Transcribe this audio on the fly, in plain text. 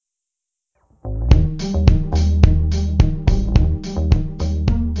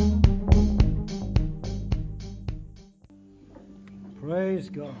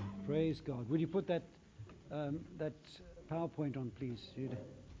Praise God. Praise God. Would you put that that PowerPoint on, please, Jude?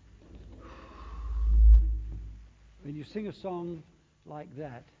 When you sing a song like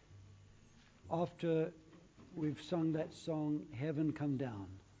that, after we've sung that song, Heaven Come Down,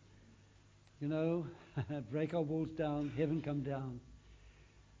 you know, break our walls down, heaven come down,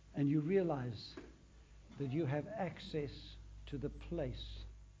 and you realize that you have access to the place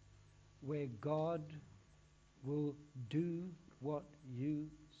where God will do what you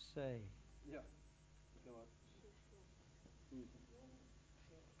say. Yeah. Go on.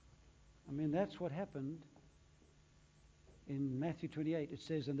 I mean, that's what happened in Matthew 28. It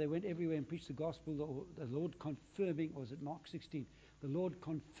says, and they went everywhere and preached the gospel, the Lord confirming, or was it Mark 16? The Lord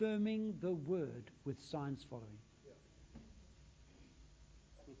confirming the word with signs following.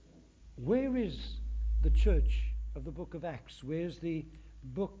 Where is the church of the book of Acts? Where's the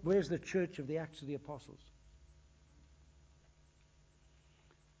church of the Acts of the Apostles?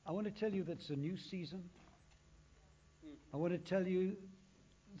 I want to tell you that it's a new season. I want to tell you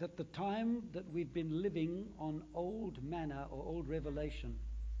that the time that we've been living on old manna or old revelation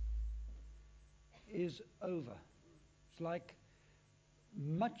is over. It's like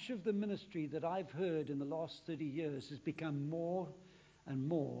much of the ministry that I've heard in the last 30 years has become more and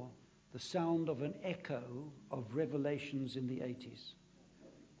more the sound of an echo of revelations in the 80s.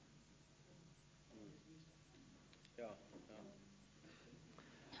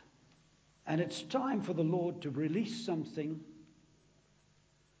 And it's time for the Lord to release something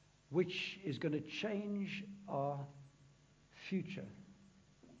which is going to change our future.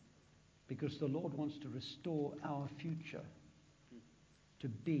 Because the Lord wants to restore our future to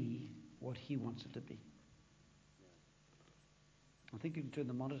be what He wants it to be. I think you can turn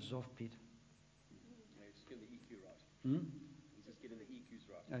the monitors off, Pete. Yeah, just get the EQ right. He's just getting the EQs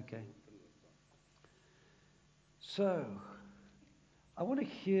right. Okay. So, I want to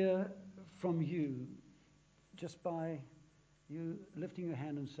hear from you just by you lifting your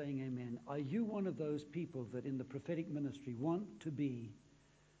hand and saying amen. Are you one of those people that in the prophetic ministry want to be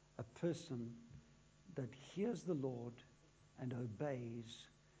a person that hears the Lord and obeys,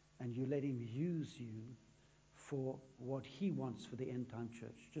 and you let Him use you for what He wants for the end time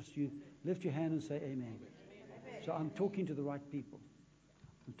church? Just you lift your hand and say amen. So I'm talking to the right people.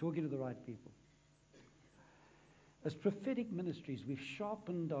 I'm talking to the right people. As prophetic ministries, we've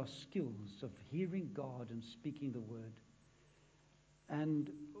sharpened our skills of hearing God and speaking the word. And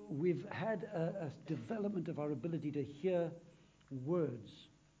we've had a development of our ability to hear words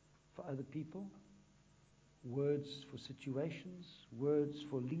for other people, words for situations, words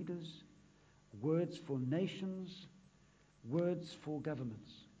for leaders, words for nations, words for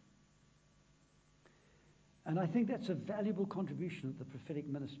governments. And I think that's a valuable contribution that the prophetic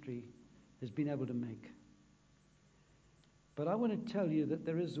ministry has been able to make. But I want to tell you that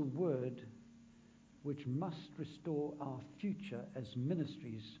there is a word which must restore our future as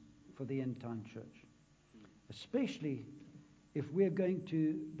ministries for the end time church, especially if we're going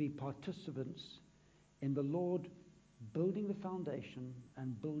to be participants in the Lord building the foundation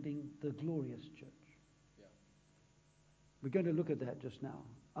and building the glorious church. Yeah. We're going to look at that just now.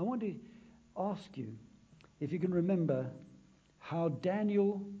 I want to ask you if you can remember how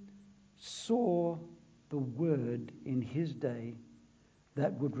Daniel saw the word in his day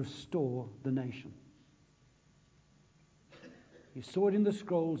that would restore the nation. He saw it in the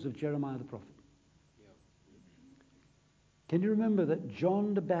scrolls of Jeremiah the prophet. Yeah. Can you remember that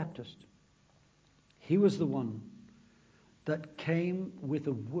John the Baptist, he was the one that came with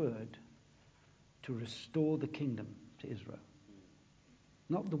a word to restore the kingdom to Israel?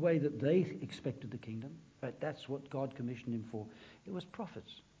 Not the way that they expected the kingdom, but that's what God commissioned him for. It was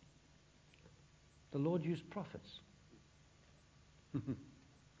prophets. The Lord used prophets.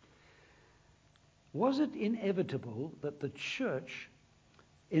 Was it inevitable that the church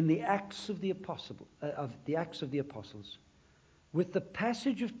in the Acts of the Apostles, with the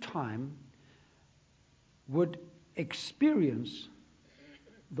passage of time, would experience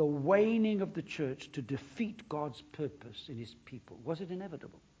the waning of the church to defeat God's purpose in His people? Was it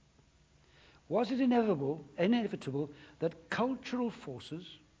inevitable? Was it inevitable that cultural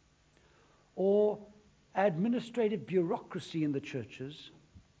forces or administrative bureaucracy in the churches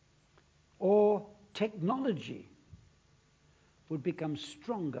or technology would become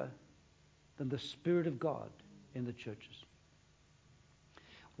stronger than the Spirit of God in the churches?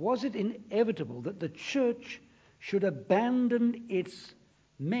 Was it inevitable that the church should abandon its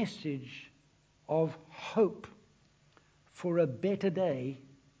message of hope for a better day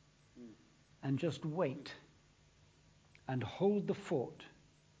and just wait and hold the fort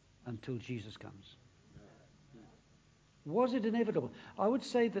until Jesus comes? Was it inevitable? I would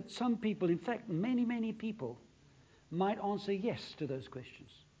say that some people, in fact, many, many people, might answer yes to those questions.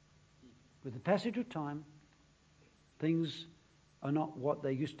 With the passage of time, things are not what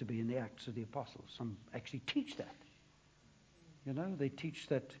they used to be in the Acts of the Apostles. Some actually teach that. You know, they teach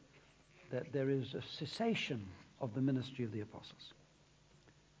that there is a cessation of the ministry of the apostles.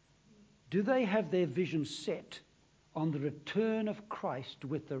 Do they have their vision set on the return of Christ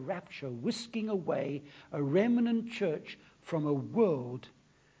with the rapture, whisking away a remnant church from a world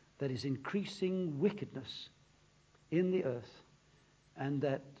that is increasing wickedness in the earth, and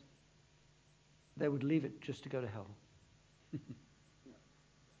that they would leave it just to go to hell?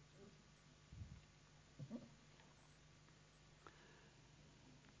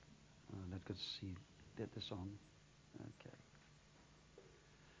 Let's see, get this on. Okay.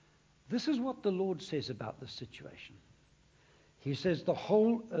 This is what the Lord says about this situation. He says, the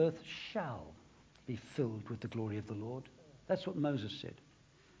whole earth shall be filled with the glory of the Lord. That's what Moses said.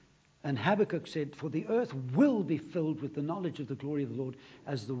 And Habakkuk said, for the earth will be filled with the knowledge of the glory of the Lord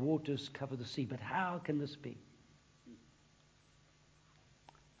as the waters cover the sea. But how can this be?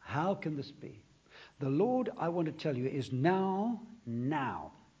 How can this be? The Lord, I want to tell you, is now,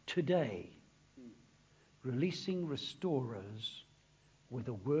 today, releasing restorers with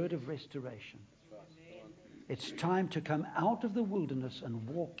a word of restoration. It's time to come out of the wilderness and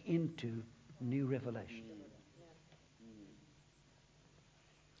walk into new revelation.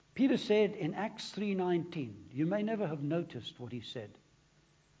 Peter said in Acts 3:19, you may never have noticed what he said.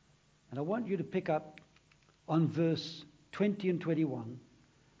 And I want you to pick up on verse 20 and 21,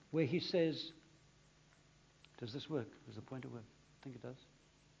 where he says, does this work? Does the pointer work? I think it does.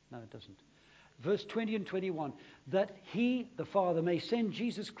 No, it doesn't. Verse 20 and 21, that he, the Father, may send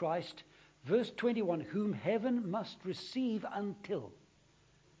Jesus Christ, verse 21, whom heaven must receive until.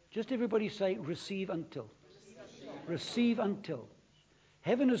 Just everybody say, receive until. Receive until.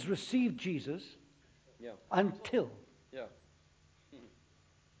 Heaven has received Jesus until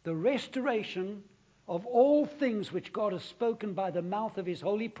the restoration of all things which God has spoken by the mouth of his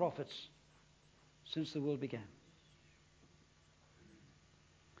holy prophets since the world began.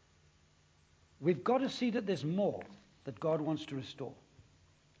 We've got to see that there's more that God wants to restore.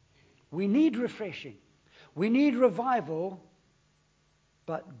 We need refreshing. We need revival,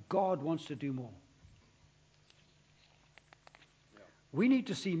 but God wants to do more. We need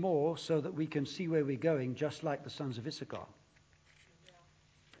to see more so that we can see where we're going, just like the sons of Issachar,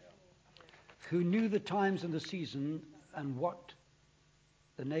 who knew the times and the season and what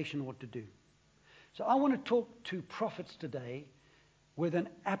the nation ought to do. So I want to talk to prophets today with an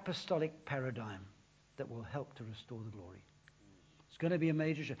apostolic paradigm that will help to restore the glory. It's going to be a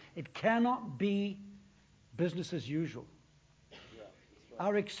major shift. It cannot be business as usual.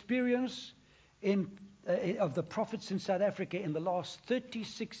 Our experience of the prophets in South Africa in the last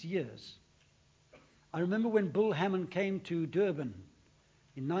 36 years. I remember when Bill Hammond came to Durban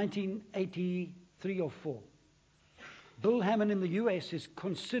in 1983 or 4. Bill Hammond in the US is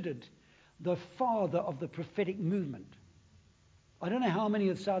considered the father of the prophetic movement. I don't know how many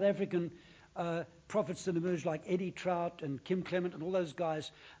of the South African prophets that emerged, like Eddie Trout and Kim Clement and all those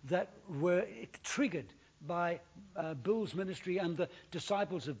guys, that were triggered by Bill's ministry and the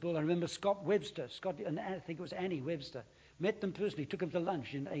disciples of Bill. I remember Scott Webster, and I think it was Annie Webster, met them personally, took them to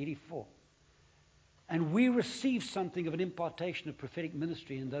lunch in 84. And we received something of an impartation of prophetic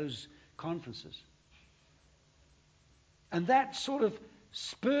ministry in those conferences. And that sort of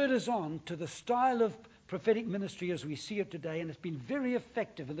spurred us on to the style of prophetic ministry as we see it today, and it's been very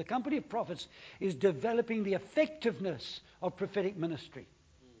effective. And the Company of Prophets is developing the effectiveness of prophetic ministry.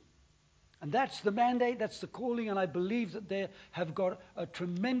 And that's the mandate, that's the calling, and I believe that they have got a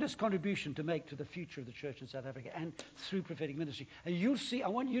tremendous contribution to make to the future of the church in South Africa and through prophetic ministry. And you'll see, I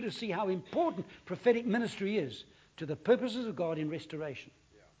want you to see how important prophetic ministry is to the purposes of God in restoration.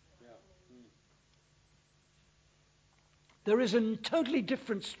 There is a totally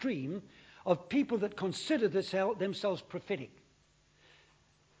different stream of people that consider themselves prophetic.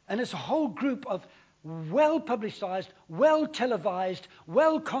 And it's a whole group of well-publicized, well-televised,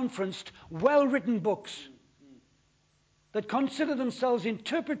 well-conferenced, well-written books that consider themselves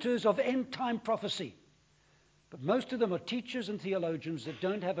interpreters of end-time prophecy. But most of them are teachers and theologians that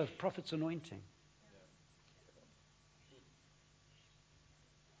don't have a prophet's anointing.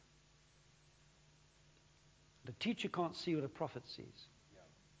 The teacher can't see what a prophet sees.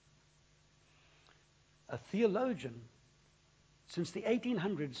 A theologian, since the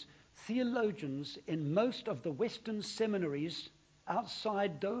 1800s, theologians in most of the Western seminaries,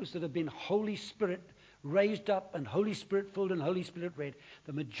 outside those that have been Holy Spirit raised up and Holy Spirit filled and Holy Spirit read.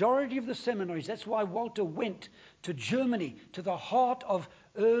 The majority of the seminaries, that's why Walter went to Germany, to the heart of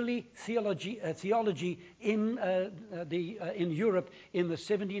early theology in Europe in the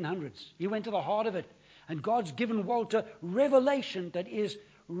 1700s. He went to the heart of it. And God's given Walter revelation that is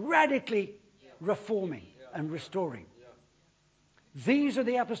radically reforming and restoring. These are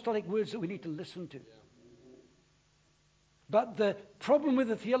the apostolic words that we need to listen to. But the problem with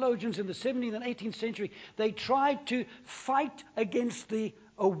the theologians in the 17th and 18th century, they tried to fight against the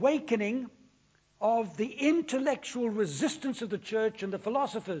awakening of the intellectual resistance of the church and the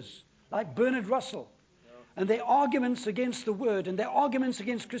philosophers like Bernard Russell, and their arguments against the Word and their arguments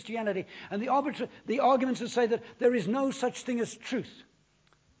against Christianity, and the arguments that say that there is no such thing as truth.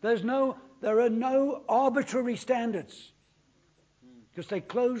 There are no arbitrary standards. Because they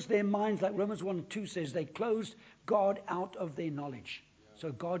closed their minds, like Romans 1:2 says, they closed God out of their knowledge.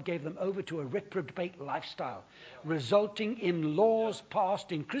 So God gave them over to a reprobate lifestyle, resulting in laws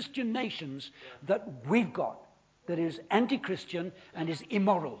passed in Christian nations that we've got, that is anti-Christian and is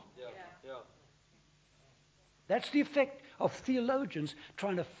immoral. That's the effect of theologians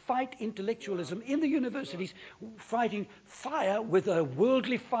trying to fight intellectualism in the universities, fighting fire with a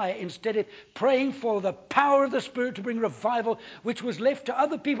worldly fire instead of praying for the power of the Spirit to bring revival, which was left to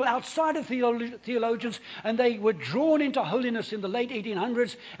other people outside of theologians, and they were drawn into holiness in the late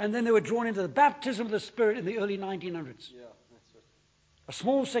 1800s, and then they were drawn into the baptism of the Spirit in the early 1900s. A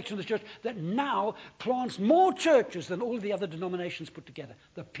small section of the church that now plants more churches than all the other denominations put together.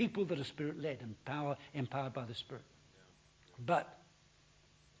 The people that are Spirit-led and empowered by the Spirit. But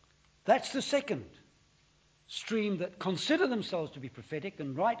that's the second stream that consider themselves to be prophetic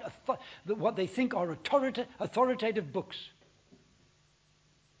and write what they think are authoritative books.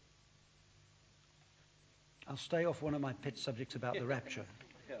 I'll stay off one of my pet subjects about the rapture.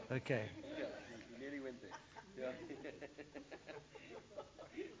 Okay. Yeah, you nearly went there. Yeah.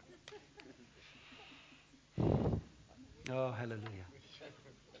 Oh, hallelujah.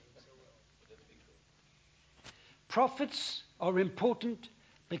 Prophets are important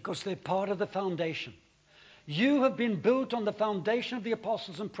because they're part of the foundation. You have been built on the foundation of the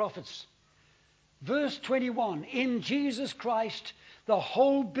apostles and prophets. Verse 21, in Jesus Christ, the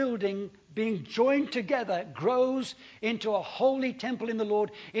whole building being joined together grows into a holy temple in the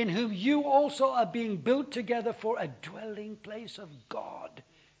Lord, in whom you also are being built together for a dwelling place of God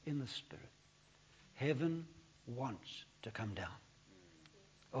in the Spirit. Heaven wants to come down.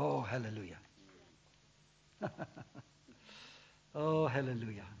 Oh, hallelujah. Oh,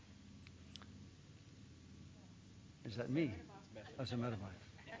 hallelujah. Is that me? That's a motorbike.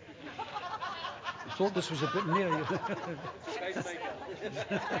 I thought this was a bit near you.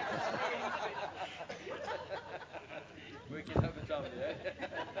 Working overtime there.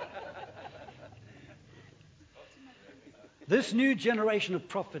 This new generation of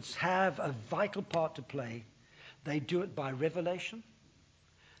prophets have a vital part to play. They do it by revelation.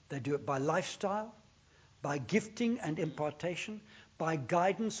 They do it by lifestyle, by gifting and impartation, by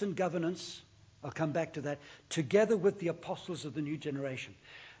guidance and governance. I'll come back to that. Together with the apostles of the new generation.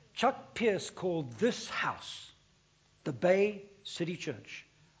 Chuck Pierce called this house, the Bay City Church,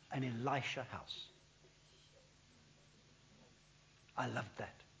 an Elisha house. I loved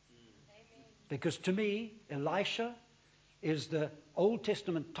that. Because to me, Elisha is the Old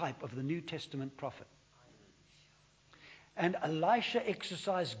Testament type of the New Testament prophet. And Elisha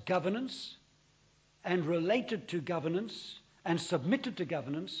exercised governance and related to governance and submitted to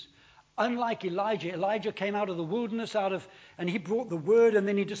governance. Unlike Elijah, Elijah came out of the wilderness and he brought the word and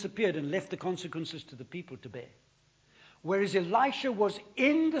then he disappeared and left the consequences to the people to bear. Whereas Elisha was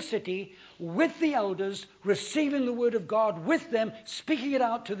in the city with the elders, receiving the word of God with them, speaking it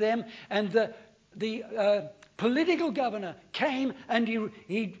out to them, and the political governor came and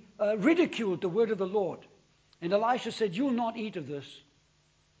he ridiculed the word of the Lord. And Elisha said, "You'll not eat of this."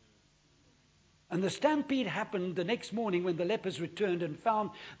 And the stampede happened the next morning when the lepers returned and found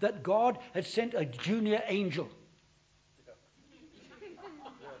that God had sent a junior angel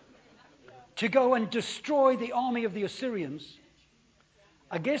to go and destroy the army of the Assyrians.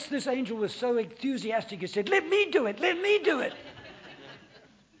 I guess this angel was so enthusiastic, he said, "Let me do it, let me do it."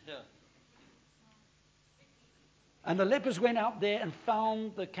 And the lepers went out there and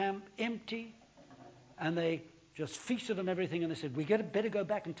found the camp empty, and they just feasted on everything, and they said, "We better go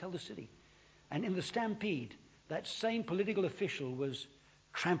back and tell the city." And in the stampede, that same political official was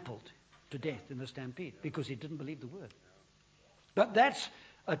trampled to death in the stampede because he didn't believe the word. But that's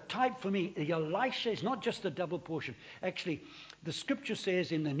a type for me. Elisha is not just a double portion. Actually, the scripture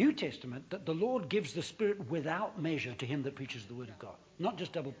says in the New Testament that the Lord gives the Spirit without measure to him that preaches the word of God. Not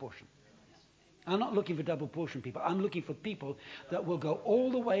just double portion. I'm not looking for double portion people. I'm looking for people that will go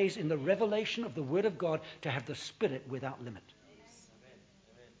all the ways in the revelation of the Word of God to have the Spirit without limit.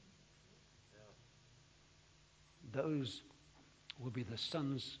 Those will be the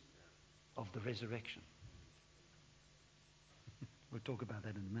sons of the resurrection. We'll talk about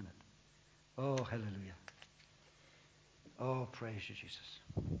that in a minute. Oh, hallelujah. Oh, praise you, Jesus.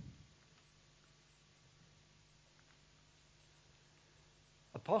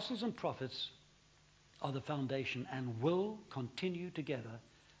 Apostles and prophets are the foundation and will continue together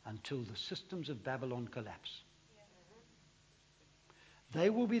until the systems of Babylon collapse. They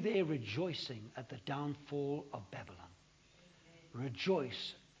will be there rejoicing at the downfall of Babylon.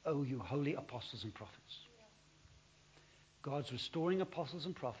 Rejoice, O you holy apostles and prophets. God's restoring apostles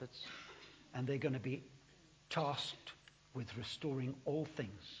and prophets, and they're going to be tasked with restoring all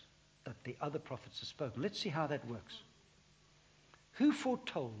things that the other prophets have spoken. Let's see how that works. Who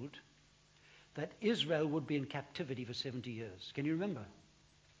foretold that Israel would be in captivity for 70 years? Can you remember?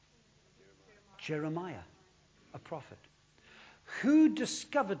 Jeremiah, a prophet. Who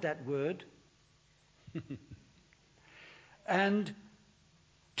discovered that word and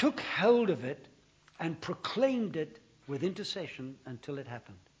took hold of it and proclaimed it with intercession until it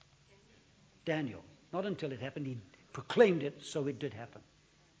happened? Daniel. Not until it happened. He proclaimed it, so it did happen.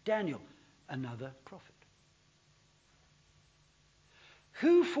 Daniel, another prophet.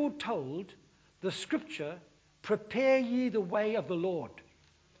 Who foretold the scripture, prepare ye the way of the Lord,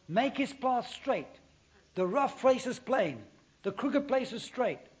 make his path straight, the rough places plain, the crooked places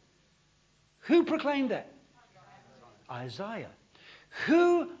straight? Who proclaimed that? Isaiah.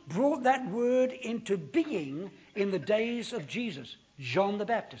 Who brought that word into being in the days of Jesus? John the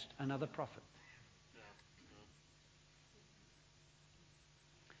Baptist, another prophet.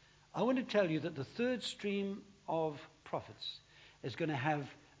 I want to tell you that the third stream of prophets is going to have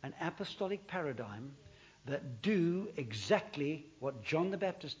an apostolic paradigm that do exactly what John the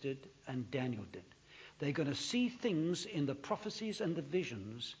Baptist did and Daniel did. They're going to see things in the prophecies and the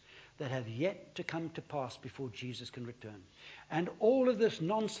visions that have yet to come to pass before Jesus can return. And all of this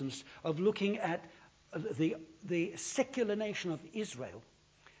nonsense of looking at the secular nation of Israel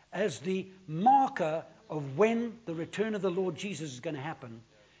as the marker of when the return of the Lord Jesus is going to happen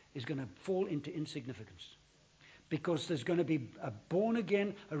is going to fall into insignificance. Because there's going to be a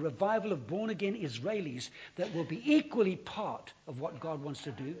revival of born-again Israelis that will be equally part of what God wants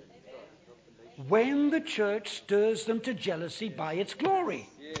to do when the church stirs them to jealousy by its glory.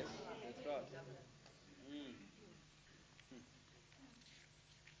 Yes, that's right.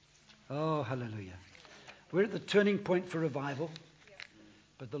 Oh, hallelujah. We're at the turning point for revival,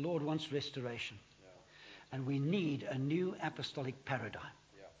 but the Lord wants restoration. And we need a new apostolic paradigm.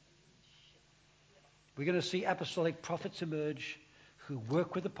 We're going to see apostolic prophets emerge who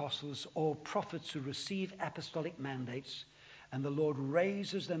work with apostles, or prophets who receive apostolic mandates, and the Lord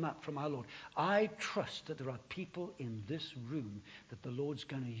raises them up from our Lord. I trust that there are people in this room that the Lord's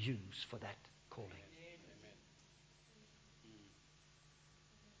going to use for that calling.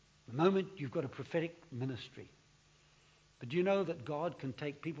 The moment you've got a prophetic ministry. But do you know that God can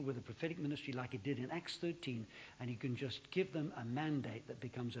take people with a prophetic ministry like he did in Acts 13, and he can just give them a mandate that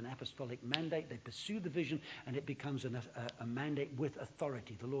becomes an apostolic mandate. They pursue the vision, and it becomes a mandate with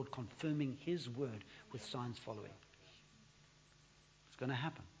authority, the Lord confirming his word with signs following. It's going to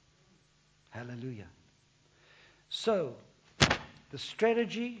happen. Hallelujah. So, the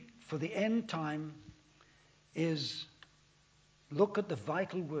strategy for the end time is look at the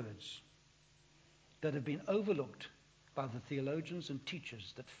vital words that have been overlooked by the theologians and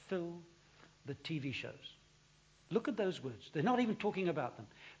teachers that fill the TV shows. Look at those words. They're not even talking about them.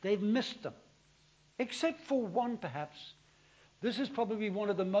 They've missed them. Except for one, perhaps. This is probably one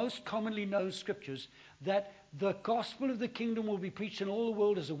of the most commonly known scriptures, that the gospel of the kingdom will be preached in all the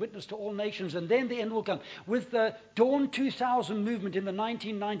world as a witness to all nations, and then the end will come. With the Dawn 2000 movement in the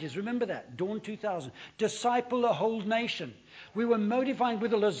 1990s, remember that? Dawn 2000. Disciple a whole nation. We were modifying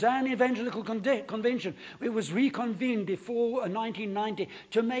with the Lausanne Evangelical Convention. It was reconvened before 1990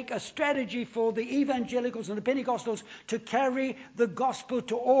 to make a strategy for the evangelicals and the Pentecostals to carry the gospel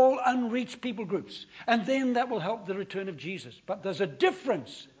to all unreached people groups. And then that will help the return of Jesus. But there's a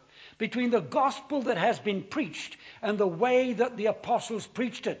difference between the gospel that has been preached and the way that the apostles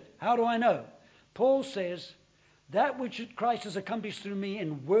preached it. How do I know? Paul says, that which Christ has accomplished through me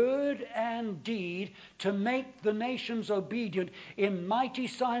in word and deed, to make the nations obedient in mighty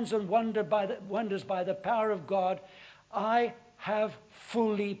signs and wonders by the power of God, I have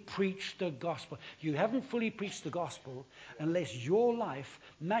fully preached the gospel. You haven't fully preached the gospel unless your life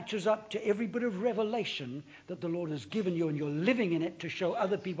matches up to every bit of revelation that the Lord has given you, and you're living in it to show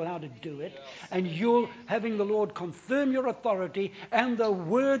other people how to do it, and you're having the Lord confirm your authority and the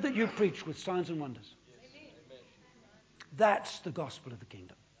word that you preach with signs and wonders. That's the gospel of the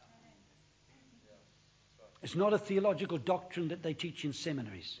kingdom. It's not a theological doctrine that they teach in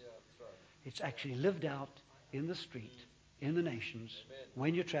seminaries. It's actually lived out in the street, in the nations,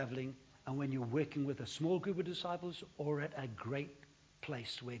 when you're traveling, and when you're working with a small group of disciples or at a great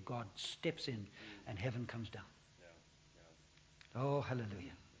place where God steps in and heaven comes down. Oh,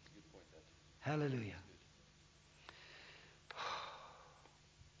 hallelujah. Hallelujah.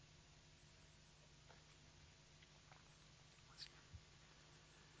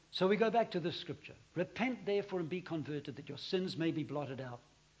 So we go back to this scripture. Repent therefore and be converted, that your sins may be blotted out,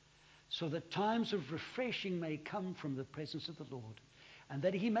 so that times of refreshing may come from the presence of the Lord, and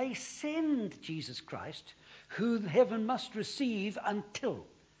that he may send Jesus Christ, who heaven must receive until.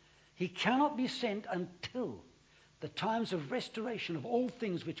 He cannot be sent until the times of restoration of all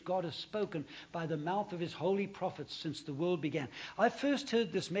things which God has spoken by the mouth of his holy prophets since the world began. I first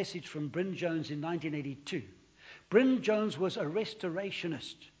heard this message from Bryn Jones in 1982. Bryn Jones was a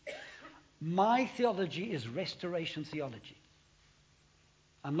restorationist. My theology is restoration theology.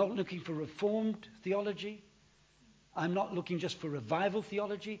 I'm not looking for reformed theology. I'm not looking just for revival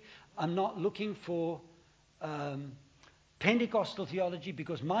theology. I'm not looking for Pentecostal theology,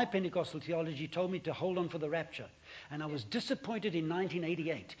 because my Pentecostal theology told me to hold on for the rapture. And I was disappointed in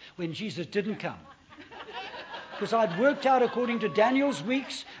 1988 when Jesus didn't come. Because I'd worked out according to Daniel's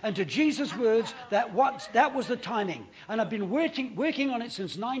weeks and to Jesus' words that was the timing. And I've been working on it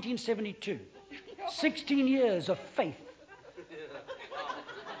since 1972. 16 years of faith.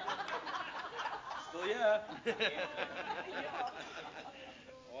 Still, yeah.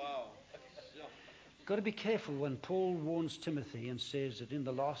 Wow. Got to be careful when Paul warns Timothy and says that in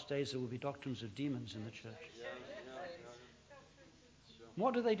the last days there will be doctrines of demons in the church.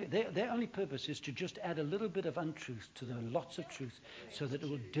 What do? Their only purpose is to just add a little bit of untruth to the lots of truth, so that it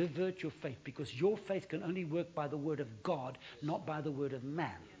will divert your faith, because your faith can only work by the word of God, not by the word of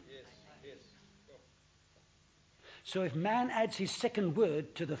man. So if man adds his second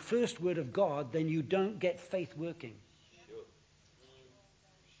word to the first word of God, then you don't get faith working.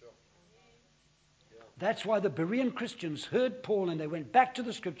 That's why the Berean Christians heard Paul and they went back to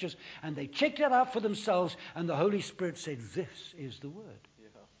the scriptures and they checked it out for themselves, and the Holy Spirit said, this is the word.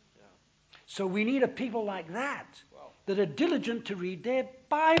 So we need a people like that are diligent to read their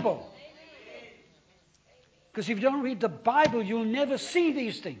Bible. Because if you don't read the Bible, you'll never see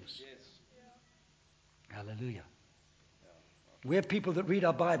these things. Hallelujah. We're people that read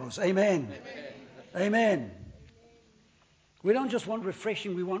our Bibles. Amen. Amen. We don't just want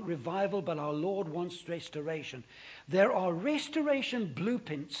refreshing, we want revival, but our Lord wants restoration. There are restoration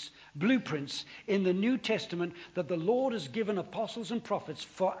blueprints in the New Testament that the Lord has given apostles and prophets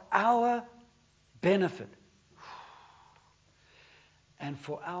for our benefit and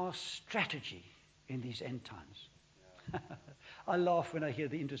for our strategy in these end times. I laugh when I hear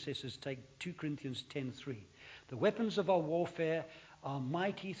the intercessors take 2 Corinthians 10:3. The weapons of our warfare are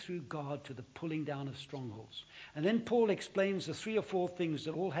mighty through God to the pulling down of strongholds. And then Paul explains the 3 or 4 things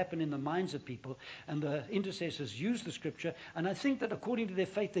that all happen in the minds of people, and the intercessors use the scripture, and I think that according to their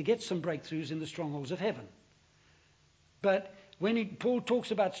faith they get some breakthroughs in the strongholds of heaven. But when Paul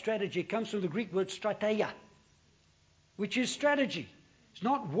talks about strategy, it comes from the Greek word strategia, which is strategy. It's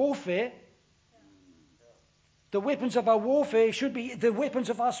not warfare. The weapons of our warfare should be the weapons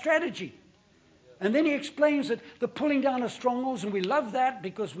of our strategy. And then he explains that the pulling down of strongholds, and we love that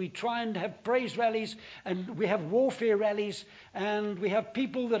because we try and have praise rallies, and we have warfare rallies, and we have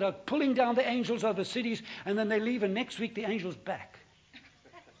people that are pulling down the angels over cities, and then they leave, and next week the angel's back.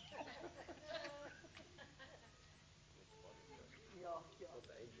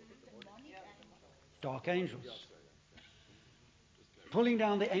 Dark angels. Pulling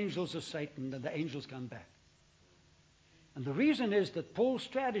down the angels of Satan, and the angels come back. And the reason is that Paul's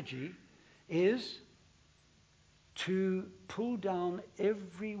strategy is to pull down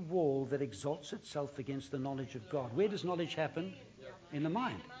every wall that exalts itself against the knowledge of God. Where does knowledge happen? In the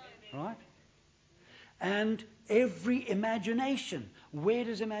mind, right? And every imagination. Where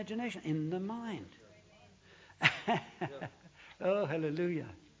does imagination? In the mind. Oh, hallelujah.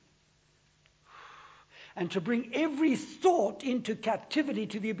 And to bring every thought into captivity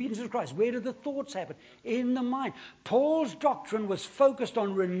to the obedience of Christ. Where do the thoughts happen? In the mind. Paul's doctrine was focused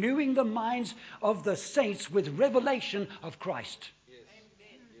on renewing the minds of the saints with revelation of Christ.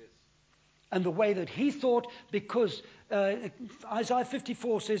 and the way that he thought, because Isaiah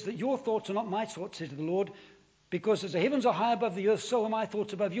 54 says that your thoughts are not my thoughts, says the Lord, because as the heavens are high above the earth, so are my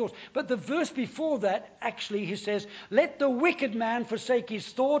thoughts above yours. But the verse before that, actually, he says, let the wicked man forsake his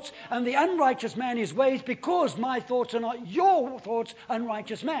thoughts, and the unrighteous man his ways, because my thoughts are not your thoughts,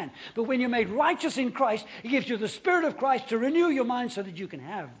 unrighteous man. But when you're made righteous in Christ, he gives you the Spirit of Christ to renew your mind so that you can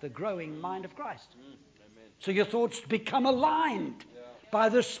have the growing mind of Christ. So your thoughts become aligned by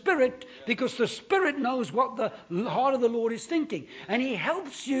the Spirit, because the Spirit knows what the heart of the Lord is thinking. And he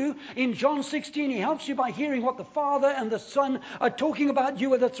helps you in John 16. He helps you by hearing what the Father and the Son are talking about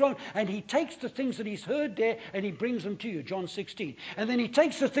you at the throne. And he takes the things that he's heard there and he brings them to you, John 16. And then he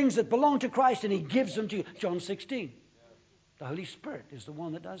takes the things that belong to Christ and he gives them to you, John 16. The Holy Spirit is the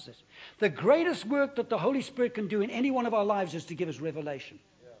one that does this. The greatest work that the Holy Spirit can do in any one of our lives is to give us revelation.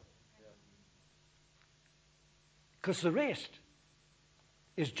 Because the rest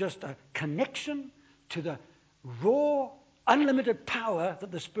is just a connection to the raw, unlimited power that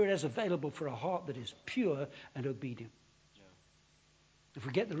the Spirit has available for a heart that is pure and obedient. Yeah. If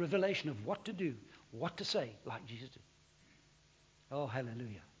we get the revelation of what to do, what to say, like Jesus did. Oh,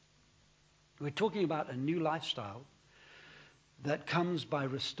 hallelujah. We're talking about a new lifestyle that comes by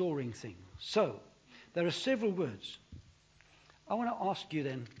restoring things. So, there are several words. I want to ask you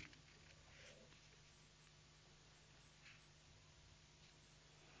then,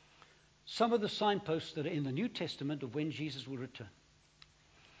 some of the signposts that are in the New Testament of when Jesus will return.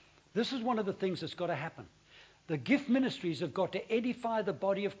 This is one of the things that's got to happen. The gift ministries have got to edify the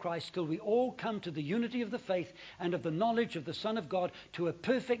body of Christ till we all come to the unity of the faith and of the knowledge of the Son of God, to a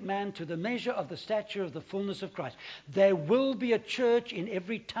perfect man, to the measure of the stature of the fullness of Christ. There will be a church in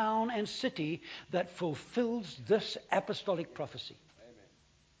every town and city that fulfills this apostolic prophecy.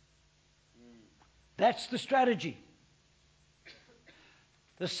 Amen. That's the strategy.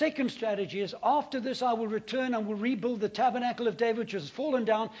 The second strategy is, after this I will return and will rebuild the tabernacle of David, which has fallen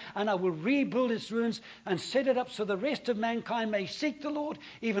down, and I will rebuild its ruins and set it up so the rest of mankind may seek the Lord.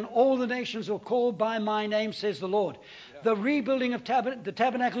 Even all the nations are called by my name, says the Lord. Yeah. The rebuilding of the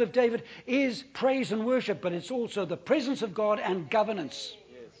tabernacle of David is praise and worship, but it's also the presence of God and governance.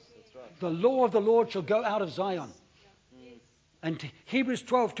 Yes, that's right. The law of the Lord shall go out of Zion. Yes. And Hebrews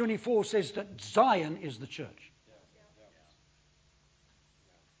 12:24 says that Zion is the church.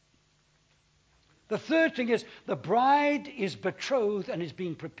 The third thing is, the bride is betrothed and is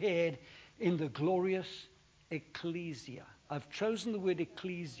being prepared in the glorious ecclesia. I've chosen the word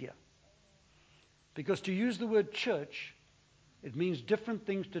ecclesia because to use the word church, it means different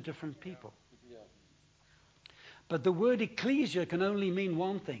things to different people. But the word ecclesia can only mean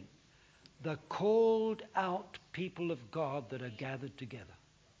one thing: the called out people of God that are gathered together.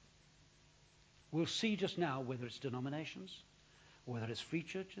 We'll see just now whether it's denominations, or whether it's free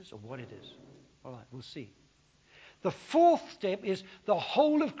churches, or what it is. All right, we'll see. The fourth step is the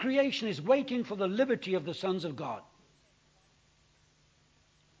whole of creation is waiting for the liberty of the sons of God.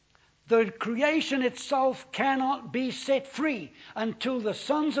 The creation itself cannot be set free until the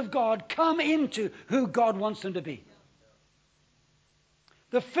sons of God come into who God wants them to be.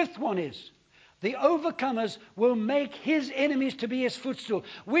 The fifth one is, the overcomers will make his enemies to be his footstool,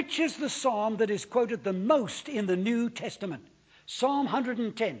 which is the psalm that is quoted the most in the New Testament. Psalm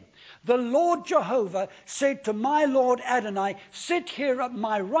 110. The Lord Jehovah said to my Lord Adonai, sit here at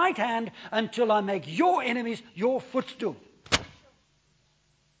my right hand until I make your enemies your footstool.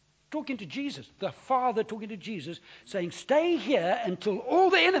 Talking to Jesus, the Father talking to Jesus, saying, stay here until all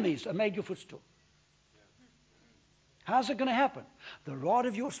the enemies are made your footstool. How's it going to happen? The rod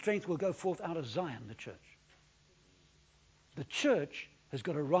of your strength will go forth out of Zion, the church. The church has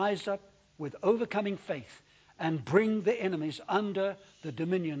got to rise up with overcoming faith and bring the enemies under the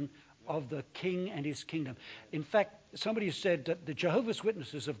dominion of the King and his kingdom. In fact, somebody said that the Jehovah's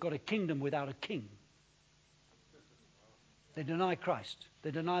Witnesses have got a kingdom without a king. They deny Christ.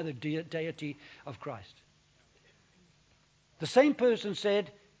 They deny the deity of Christ. The same person said,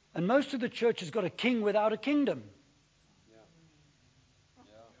 and most of the church has got a king without a kingdom.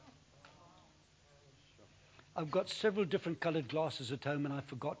 I've got several different colored glasses at home and I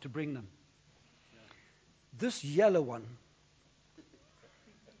forgot to bring them. This yellow one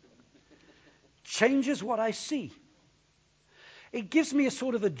changes what I see. It gives me a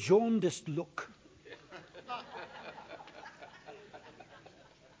sort of a jaundiced look.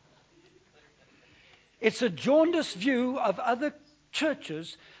 It's a jaundiced view of other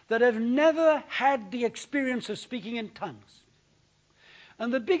churches that have never had the experience of speaking in tongues.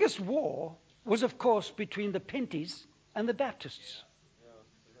 And the biggest war was, of course, between the Penties and the Baptists.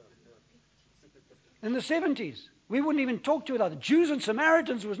 In the 70s, we wouldn't even talk to each other. Jews and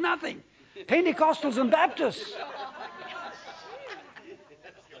Samaritans was nothing. Pentecostals and Baptists.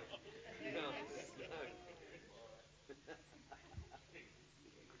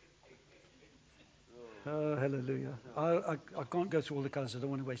 Oh, hallelujah. I can't go through all the colors. I don't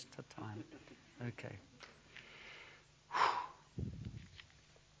want to waste time. Okay.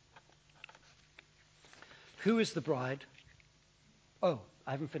 Who is the bride? Oh,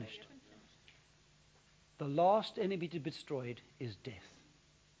 I haven't finished. The last enemy to be destroyed is death.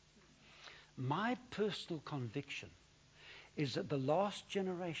 My personal conviction is that the last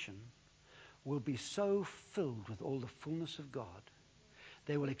generation will be so filled with all the fullness of God,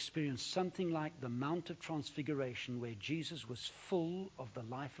 they will experience something like the Mount of Transfiguration, where Jesus was full of the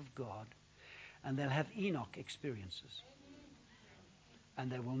life of God, and they'll have Enoch experiences.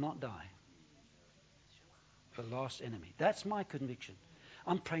 And they will not die. The last enemy. That's my conviction.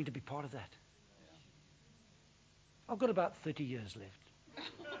 I'm praying to be part of that. I've got about 30 years left.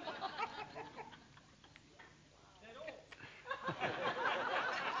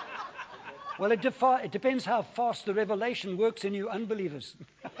 Well, it depends how fast the revelation works in you unbelievers.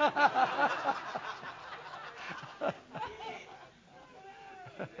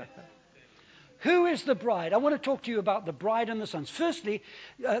 Who is the bride? I want to talk to you about the bride and the sons. Firstly,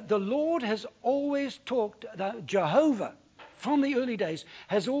 the Lord has always talked, Jehovah, from the early days,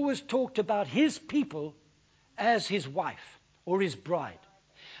 has always talked about his people as his wife or his bride.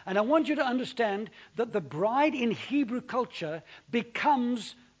 And I want you to understand that the bride in Hebrew culture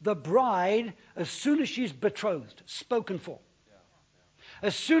becomes the bride as soon as she's betrothed, spoken for.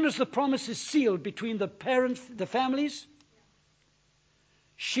 As soon as the promise is sealed between the parents, the families,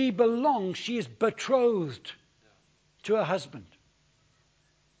 she belongs, she is betrothed to her husband.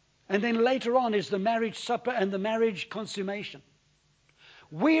 And then later on is the marriage supper and the marriage consummation.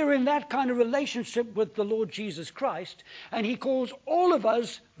 We're in that kind of relationship with the Lord Jesus Christ, and he calls all of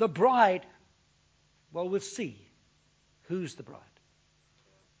us the bride. Well, we'll see who's the bride.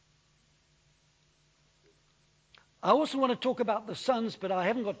 I also want to talk about the sons, but I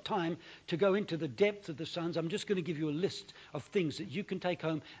haven't got time to go into the depth of the sons. I'm just going to give you a list of things that you can take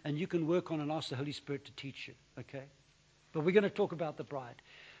home and you can work on and ask the Holy Spirit to teach you, okay? But we're going to talk about the bride.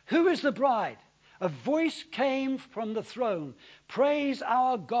 Who is the bride? A voice came from the throne. Praise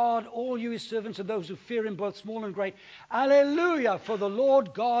our God, all you his servants and those who fear him, both small and great. Alleluia, for the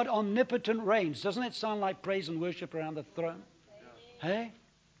Lord God omnipotent reigns. Doesn't that sound like praise and worship around the throne? Hey?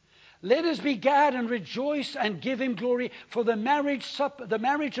 Let us be glad and rejoice and give him glory, for the marriage supper, the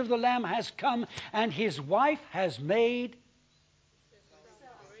marriage of the Lamb has come, and his wife has made.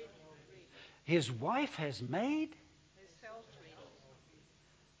 His wife has made?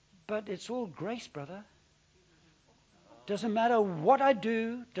 But it's all grace, brother. Doesn't matter what I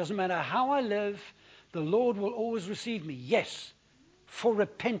do, doesn't matter how I live, the Lord will always receive me. Yes, for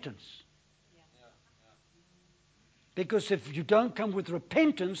repentance. Because if you don't come with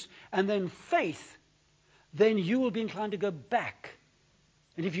repentance and then faith, then you will be inclined to go back.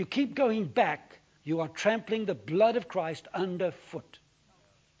 And if you keep going back, you are trampling the blood of Christ underfoot.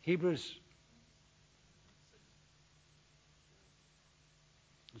 Hebrews.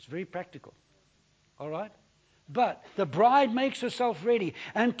 It's very practical. All right? But the bride makes herself ready,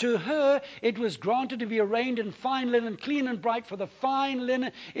 and to her it was granted to be arrayed in fine linen, clean and bright, for the fine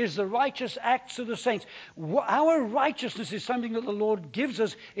linen is the righteous acts of the saints. Our righteousness is something that the Lord gives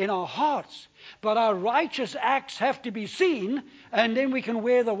us in our hearts, but our righteous acts have to be seen, and then we can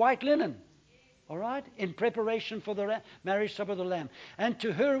wear the white linen. All right? In preparation for the marriage supper of the Lamb. And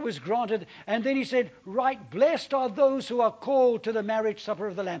to her it was granted. And then he said, right, blessed are those who are called to the marriage supper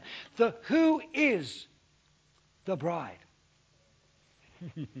of the Lamb. Who is the bride?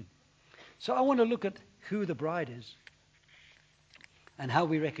 So I want to look at who the bride is and how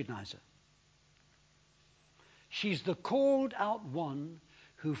we recognize her. She's the called out one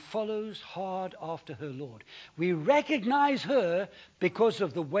who follows hard after her Lord. We recognize her because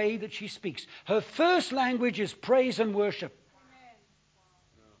of the way that she speaks. Her first language is praise and worship.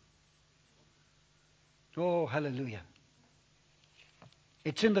 Oh, hallelujah.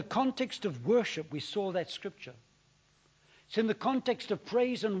 It's in the context of worship we saw that scripture. It's in the context of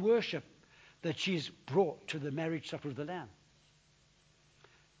praise and worship that she's brought to the marriage supper of the Lamb.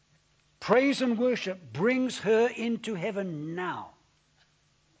 Praise and worship brings her into heaven now.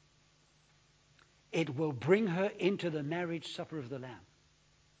 It will bring her into the marriage supper of the Lamb.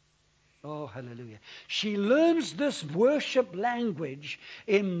 Oh, hallelujah. She learns this worship language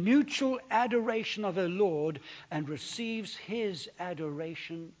in mutual adoration of her Lord and receives his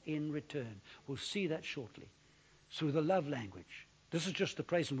adoration in return. We'll see that shortly. Through the love language. This is just the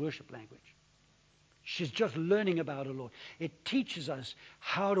praise and worship language. She's just learning about her Lord. It teaches us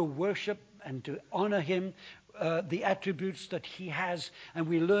how to worship and to honor him, the attributes that he has, and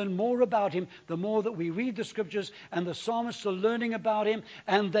we learn more about him the more that we read the scriptures, and the psalmists are learning about him,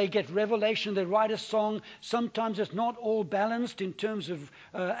 and they get revelation, they write a song. Sometimes it's not all balanced in terms of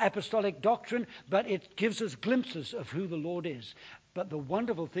apostolic doctrine, but it gives us glimpses of who the Lord is. But the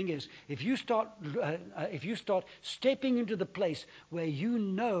wonderful thing is, if you start stepping into the place where you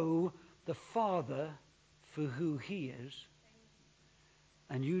know the Father for who he is,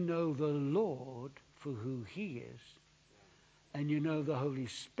 and you know the Lord for who he is, and you know the Holy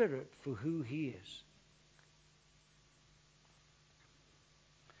Spirit for who he is.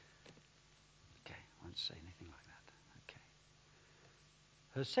 Okay, I won't say anything like that. Okay.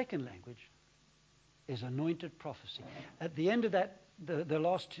 Her second language is anointed prophecy. At the end of that, the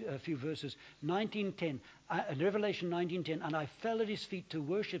last few verses, 19:10, Revelation 19:10, and I fell at his feet to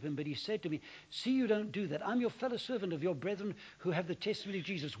worship him, but he said to me, see, you don't do that. I'm your fellow servant of your brethren who have the testimony of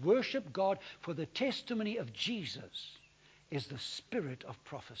Jesus. Worship God, for the testimony of Jesus is the spirit of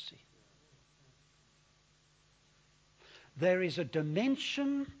prophecy. There is a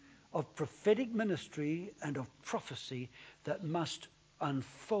dimension of prophetic ministry and of prophecy that must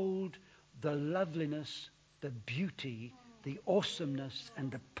unfold the loveliness, the beauty, the awesomeness, and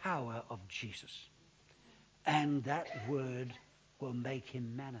the power of Jesus. And that word will make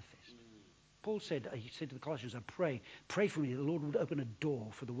him manifest. Paul said, he said to the Colossians, I pray for me, the Lord would open a door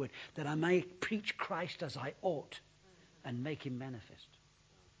for the word, that I may preach Christ as I ought and make him manifest.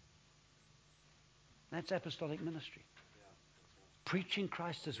 That's apostolic ministry. Preaching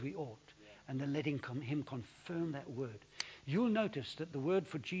Christ as we ought, and then letting him confirm that word. You'll notice that the word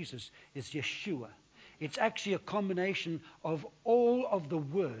for Jesus is Yeshua. It's actually a combination of all of the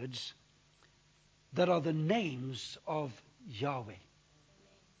words that are the names of Yahweh.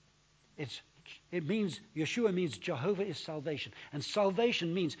 Yeshua means Jehovah is salvation. And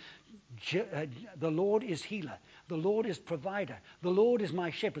salvation means the Lord is healer. The Lord is provider. The Lord is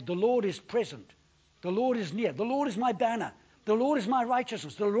my shepherd. The Lord is present. The Lord is near. The Lord is my banner. The Lord is my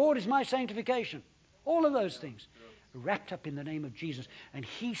righteousness. The Lord is my sanctification. All of those things wrapped up in the name of Jesus. And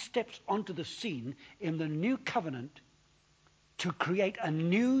he steps onto the scene in the new covenant to create a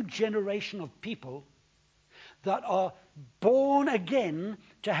new generation of people that are born again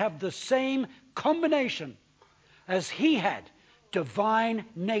to have the same combination as he had, divine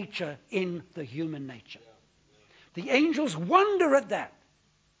nature in the human nature. The angels wonder at that.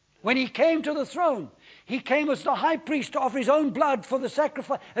 When he came to the throne, he came as the high priest to offer his own blood for the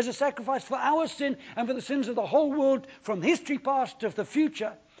sacrifice, as a sacrifice for our sin and for the sins of the whole world from history past to the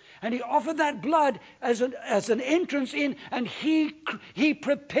future. And he offered that blood as an entrance in, and he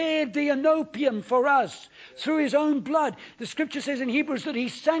prepared the enopium for us through his own blood. The scripture says in Hebrews that he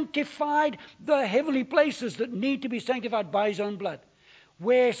sanctified the heavenly places that need to be sanctified by his own blood.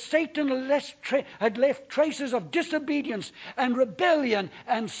 Where Satan had left traces of disobedience and rebellion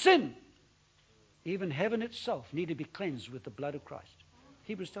and sin, even heaven itself needed to be cleansed with the blood of Christ.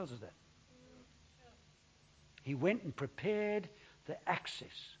 Hebrews tells us that. He went and prepared the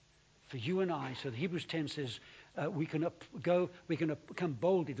access for you and I. So Hebrews 10 says we can come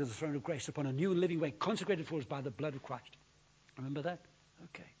boldly to the throne of grace upon a new and living way consecrated for us by the blood of Christ. Remember that?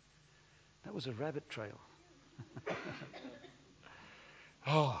 Okay. That was a rabbit trail.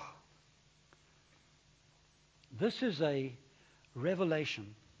 Oh. This is a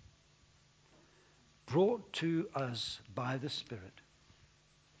revelation brought to us by the Spirit.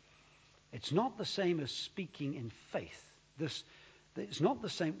 It's not the same as speaking in faith. It's not the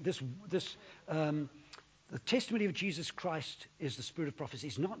same. The testimony of Jesus Christ is the spirit of prophecy.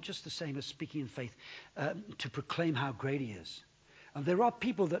 It's not just the same as speaking in faith to proclaim how great he is. And there are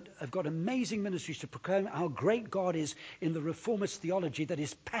people that have got amazing ministries to proclaim how great God is in the reformist theology that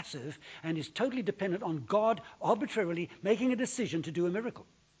is passive and is totally dependent on God arbitrarily making a decision to do a miracle.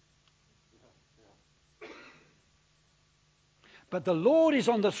 But the Lord is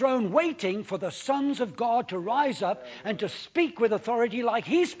on the throne waiting for the sons of God to rise up and to speak with authority like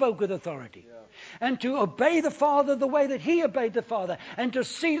he spoke with authority. And to obey the Father the way that he obeyed the Father. And to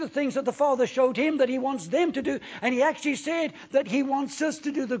see the things that the Father showed him that he wants them to do. And he actually said that he wants us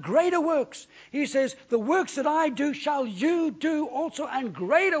to do the greater works. He says, the works that I do shall you do also, and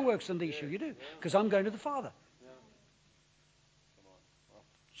greater works than these shall you do. Because I'm going to the Father.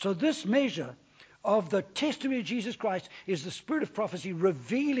 So this measure of the testimony of Jesus Christ is the spirit of prophecy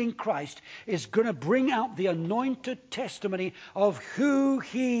revealing Christ, is going to bring out the anointed testimony of who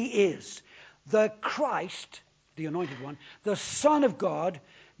he is. The Christ, the anointed one, the Son of God,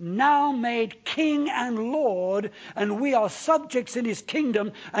 now made King and Lord, and we are subjects in his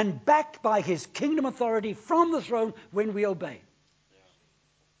kingdom and backed by his kingdom authority from the throne when we obey.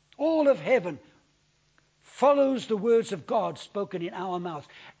 All of heaven follows the words of God spoken in our mouths.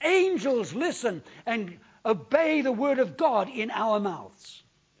 Angels listen and obey the word of God in our mouths.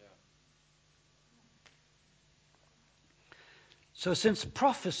 So since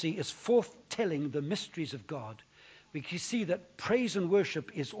prophecy is foretelling the mysteries of God, we can see that praise and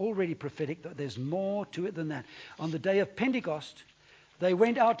worship is already prophetic, that there's more to it than that. On the day of Pentecost, they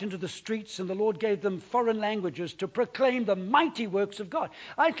went out into the streets and the Lord gave them foreign languages to proclaim the mighty works of God.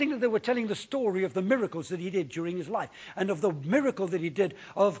 I think that they were telling the story of the miracles that he did during his life and of the miracle that he did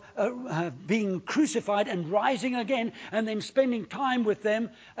of being crucified and rising again and then spending time with them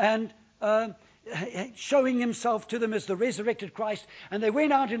and showing himself to them as the resurrected Christ. And they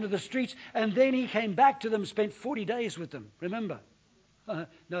went out into the streets and then he came back to them, spent 40 days with them. Remember?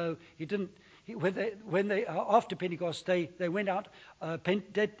 No, he didn't. When they after Pentecost, they went out.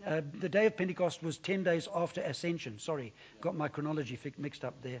 The day of Pentecost was 10 days after Ascension. Sorry, got my chronology mixed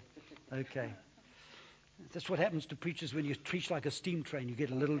up there. Okay. That's what happens to preachers when you preach like a steam train. You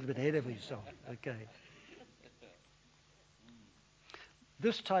get a little bit ahead of yourself. Okay.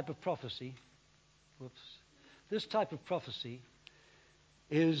 This type of prophecy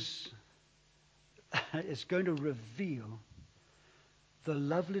is going to reveal the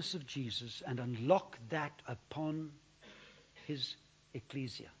loveliness of Jesus and unlock that upon his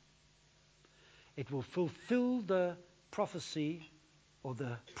ecclesia. It will fulfill the prophecy or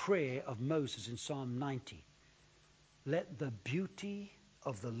the prayer of Moses in Psalm 90. Let the beauty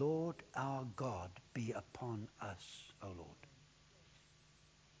of the Lord our God be upon us, O Lord.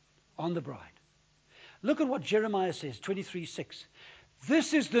 On the bride. Look at what Jeremiah says, 23:6.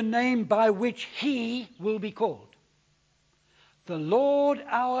 This is the name by which he will be called. The Lord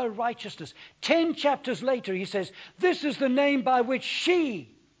our righteousness. 10 chapters later he says, this is the name by which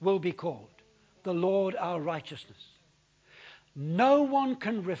she will be called. The Lord our righteousness. No one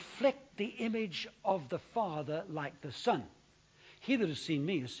can reflect the image of the Father like the Son. He that has seen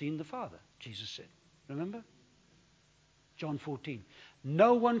me has seen the Father, Jesus said. Remember? John 14.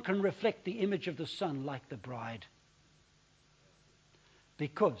 No one can reflect the image of the Son like the bride.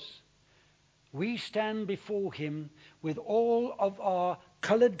 Because we stand before him with all of our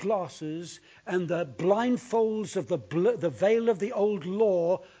colored glasses and the blindfolds of the veil of the old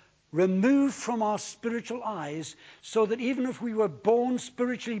law removed from our spiritual eyes, so that even if we were born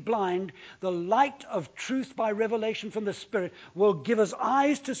spiritually blind, the light of truth by revelation from the Spirit will give us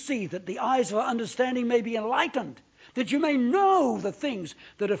eyes to see, that the eyes of our understanding may be enlightened, that you may know the things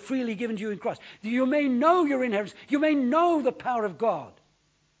that are freely given to you in Christ, that you may know your inheritance, you may know the power of God.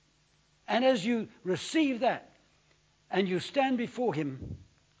 And as you receive that and you stand before him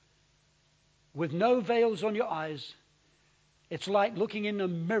with no veils on your eyes, it's like looking in a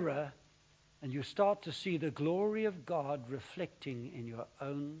mirror and you start to see the glory of God reflecting in your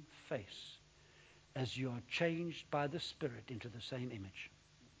own face as you are changed by the Spirit into the same image.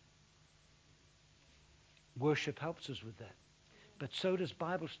 Worship helps us with that. But so does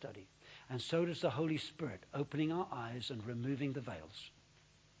Bible study. And so does the Holy Spirit opening our eyes and removing the veils.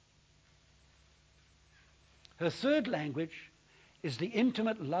 Her third language is the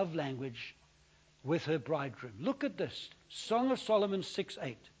intimate love language with her bridegroom. Look at this. Song of Solomon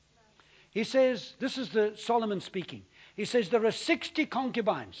 6:8. He says, this is the Solomon speaking. He says there are 60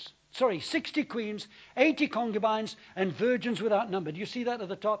 queens, 80 concubines, and virgins without number. Do you see that at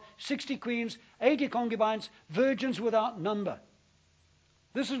the top? 60 queens, 80 concubines, virgins without number.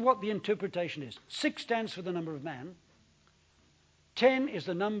 This is what the interpretation is. 6 stands for the number of man. 10 is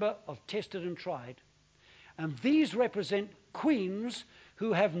the number of tested and tried. And these represent queens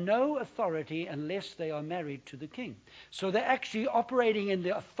who have no authority unless they are married to the king. So they're actually operating in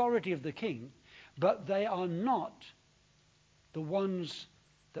the authority of the king, but they are not the ones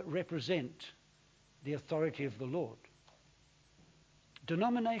that represent the authority of the Lord.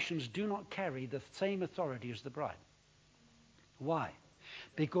 Denominations do not carry the same authority as the bride. Why?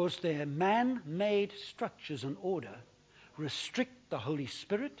 Because their man-made structures and order restrict the Holy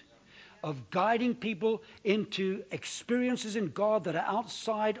Spirit of guiding people into experiences in God that are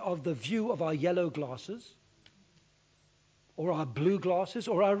outside of the view of our yellow glasses or our blue glasses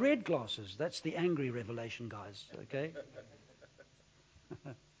or our red glasses. That's the angry revelation, guys, okay?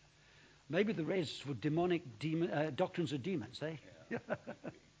 Maybe the red's for demonic doctrines of demons, eh?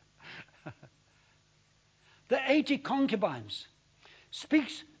 The 80 concubines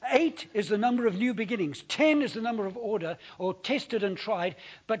speaks. 8 is the number of new beginnings. 10 is the number of order or tested and tried.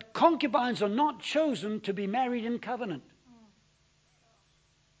 But concubines are not chosen to be married in covenant.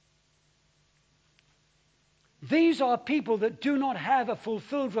 These are people that do not have a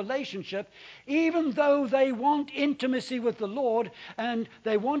fulfilled relationship, even though they want intimacy with the Lord and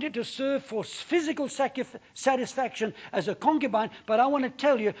they want it to serve for physical satisfaction as a concubine. But I want to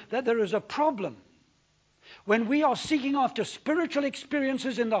tell you that there is a problem. When we are seeking after spiritual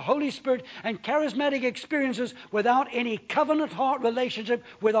experiences in the Holy Spirit and charismatic experiences without any covenant heart relationship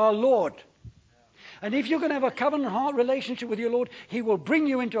with our Lord. And if you're going to have a covenant heart relationship with your Lord, He will bring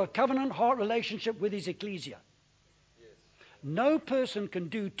you into a covenant heart relationship with His ecclesia. Yes. No person can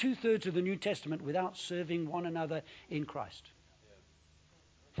do 2/3 of the New Testament without serving one another in Christ.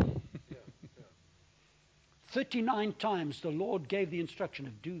 Yeah. 39 times the Lord gave the instruction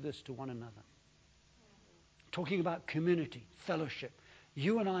of do this to one another. Talking about community, fellowship.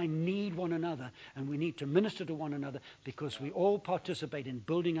 You and I need one another, and we need to minister to one another because we all participate in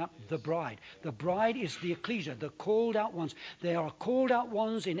building up the bride. The bride is the ecclesia, the called out ones. There are called out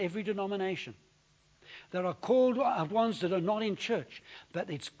ones in every denomination. There are called out ones that are not in church, but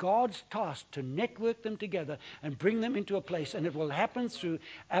it's God's task to network them together and bring them into a place, and it will happen through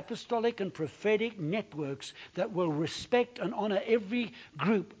apostolic and prophetic networks that will respect and honor every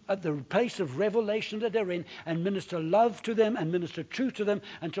group at the place of revelation that they're in and minister love to them and minister truth to them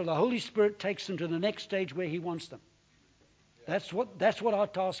until the Holy Spirit takes them to the next stage where He wants them. That's what our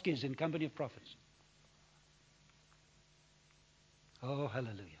task is in Company of Prophets. Oh,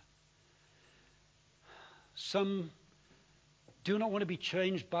 hallelujah. Some do not want to be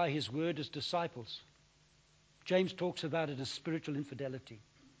changed by His word as disciples. James talks about it as spiritual infidelity.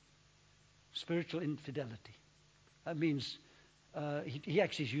 Spiritual infidelity. That means he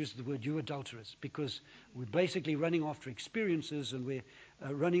actually uses the word you adulterers, because we're basically running after experiences and we're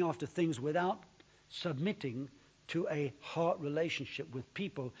running after things without submitting to a heart relationship with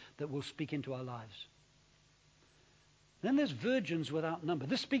people that will speak into our lives. Then there's virgins without number.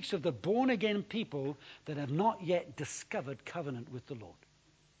 This speaks of the born-again people that have not yet discovered covenant with the Lord.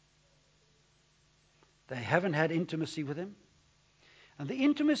 They haven't had intimacy with Him. And the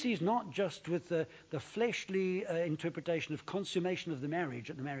intimacy is not just with the fleshly interpretation of consummation of the marriage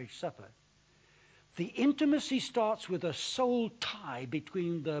at the marriage supper. The intimacy starts with a soul tie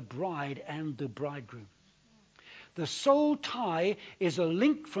between the bride and the bridegroom. The soul tie is a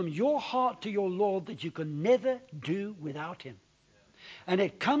link from your heart to your Lord that you can never do without Him. And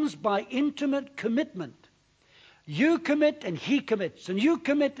it comes by intimate commitment. You commit and He commits, and you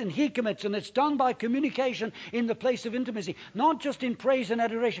commit and He commits, and it's done by communication in the place of intimacy, not just in praise and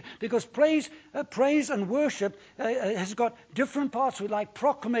adoration, because praise and worship has got different parts with, like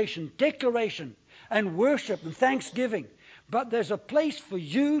proclamation, declaration, and worship and thanksgiving. But there's a place for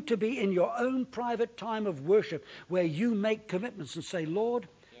you to be in your own private time of worship where you make commitments and say, Lord,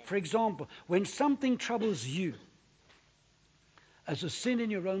 for example, when something troubles you as a sin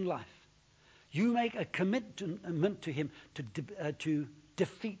in your own life, you make a commitment to Him to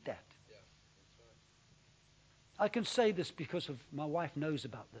defeat that. I can say this because of my wife knows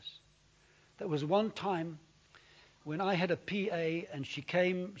about this. There was one time when I had a PA and she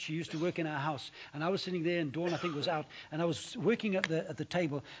came, she used to work in our house, and I was sitting there and Dawn, I think, was out, and I was working at the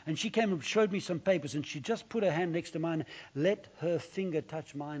table, and she came and showed me some papers, and she just put her hand next to mine, let her finger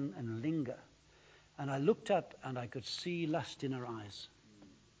touch mine and linger. And I looked up and I could see lust in her eyes.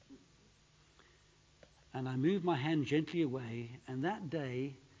 And I moved my hand gently away, and that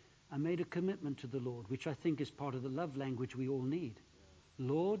day I made a commitment to the Lord, which I think is part of the love language we all need.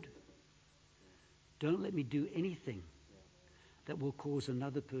 Lord, don't let me do anything that will cause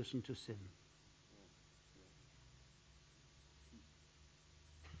another person to sin.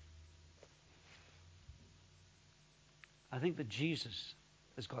 I think that Jesus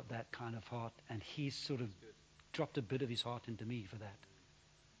has got that kind of heart, and He's sort of dropped a bit of His heart into me for that.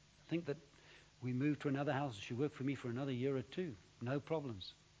 I think that we moved to another house. She worked for me for another year or two. No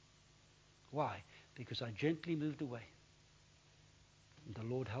problems. Why? Because I gently moved away. And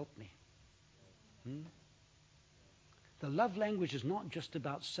the Lord helped me. The love language is not just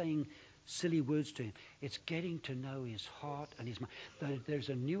about saying silly words to Him. It's getting to know His heart and His mind. There's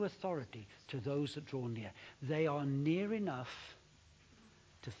a new authority to those that draw near. They are near enough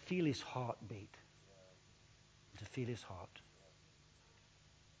to feel His heartbeat. To feel His heart.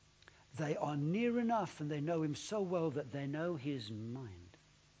 They are near enough and they know Him so well that they know His mind.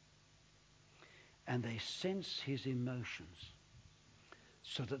 And they sense His emotions.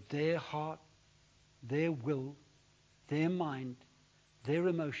 So that their heart, their will, their mind, their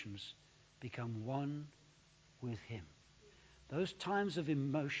emotions become one with Him. Those times of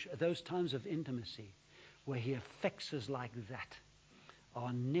emotion, those times of intimacy where He affects us like that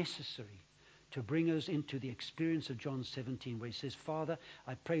are necessary to bring us into the experience of John 17, where He says, Father,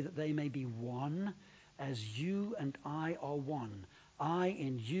 I pray that they may be one as you and I are one. I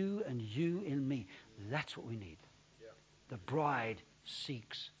in you and you in me. That's what we need. The bride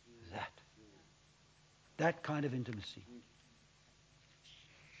seeks that. That kind of intimacy.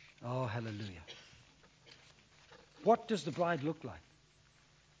 Oh, hallelujah. What does the bride look like?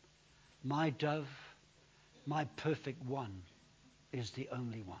 My dove, my perfect one, is the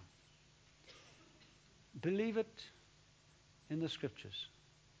only one. Believe it in the scriptures.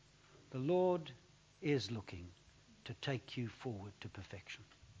 The Lord is looking to take you forward to perfection.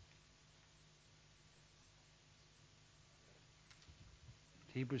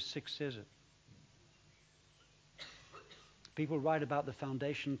 Hebrews 6 says it. People write about the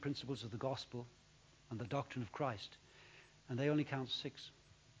foundation principles of the gospel and the doctrine of Christ, and they only count 6.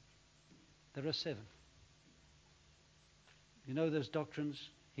 There are 7. You know those doctrines,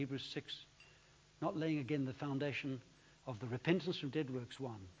 Hebrews 6, not laying again the foundation of the repentance from dead works,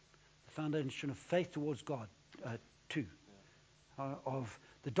 1. The foundation of faith towards God, 2. Of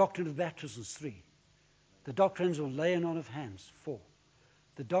the doctrine of baptisms, 3. The doctrines of laying on of hands, 4.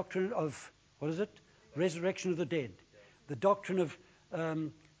 The doctrine of, resurrection of the dead. The doctrine of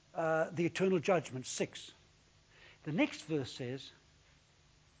the eternal judgment, 6. The next verse says,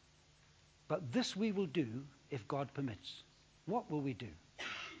 but this we will do if God permits. What will we do?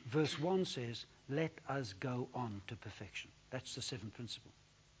 Verse 1 says, let us go on to perfection. That's the 7th principle.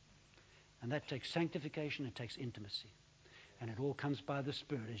 And that takes sanctification, it takes intimacy. And it all comes by the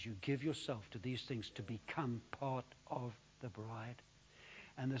Spirit as you give yourself to these things to become part of the bride.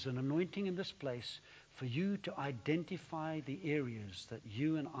 And there's an anointing in this place for you to identify the areas that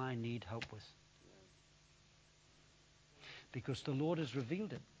you and I need help with. Because the Lord has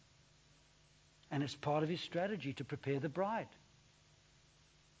revealed it. And it's part of his strategy to prepare the bride.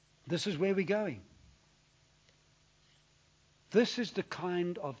 This is where we're going. This is the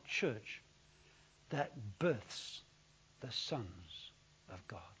kind of church that births the sons of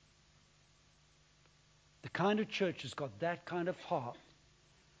God. The kind of church has got that kind of heart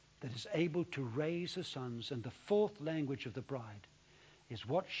that is able to raise the sons. And the 4th language of the bride is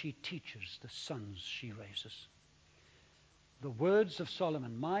what she teaches the sons she raises. The words of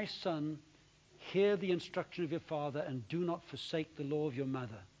Solomon, my son, hear the instruction of your father and do not forsake the law of your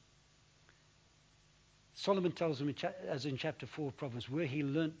mother. Solomon tells him, as in chapter 4 of Proverbs, where he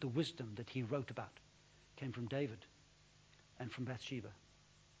learnt the wisdom that he wrote about. Came from David and from Bathsheba.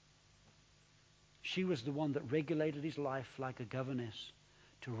 She was the one that regulated his life like a governess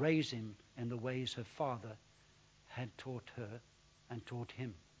to raise him in the ways her father had taught her and taught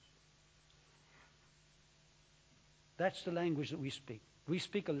him. That's the language that we speak. We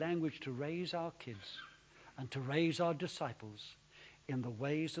speak a language to raise our kids and to raise our disciples in the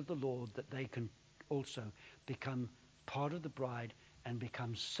ways of the Lord, that they can also become part of the bride and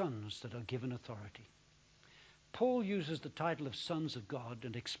become sons that are given authority. Paul uses the title of sons of God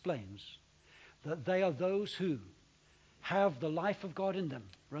and explains that they are those who have the life of God in them,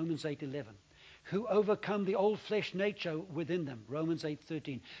 Romans 8:11, who overcome the old flesh nature within them, Romans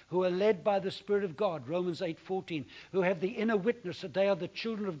 8:13, who are led by the Spirit of God, Romans 8:14, who have the inner witness that they are the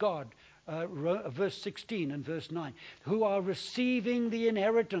children of God, verse 16 and verse 9, who are receiving the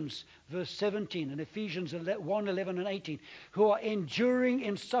inheritance, verse 17, and Ephesians 1:11 and 18, who are enduring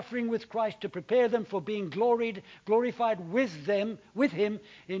in suffering with Christ to prepare them for being glorified with him,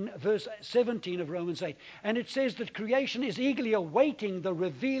 in verse 17 of Romans 8. And it says that creation is eagerly awaiting the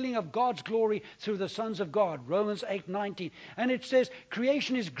revealing of God's glory through the sons of God, Romans 8:19. And it says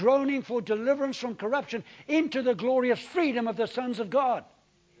creation is groaning for deliverance from corruption into the glorious freedom of the sons of God.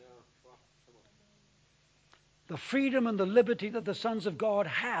 The freedom and the liberty that the sons of God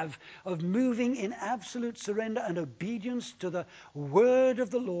have of moving in absolute surrender and obedience to the word of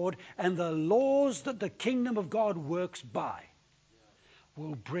the Lord and the laws that the kingdom of God works by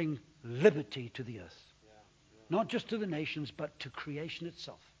will bring liberty to the earth. Not just to the nations, but to creation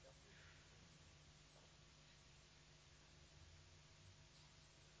itself.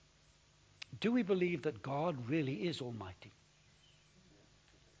 Do we believe that God really is almighty?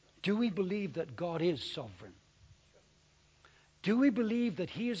 Do we believe that God is sovereign? Do we believe that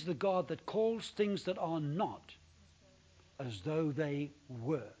he is the God that calls things that are not as though they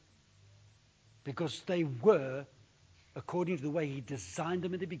were? Because they were according to the way he designed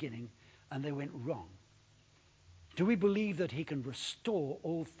them in the beginning, and they went wrong. Do we believe that he can restore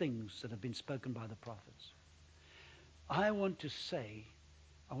all things that have been spoken by the prophets? I want to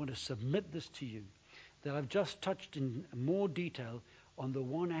submit this to you, that I've just touched in more detail on the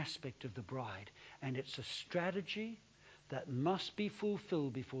one aspect of the bride, and it's a strategy that must be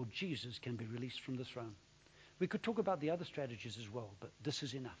fulfilled before Jesus can be released from the throne. We could talk about the other strategies as well, but this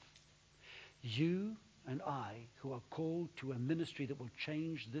is enough. You and I, who are called to a ministry that will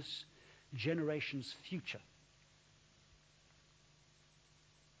change this generation's future,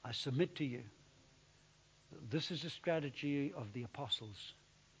 I submit to you that this is a strategy of the apostles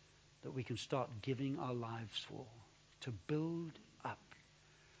that we can start giving our lives for, to build up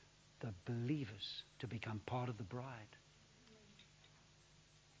the believers to become part of the bride.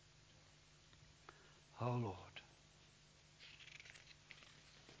 Oh Lord.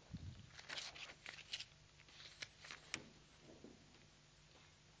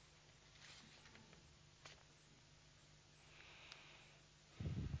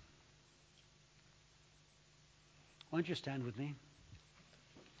 Why don't you stand with me?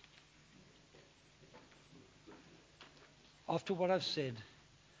 After what I've said,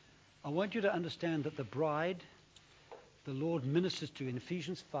 I want you to understand that the bride, the Lord ministers to in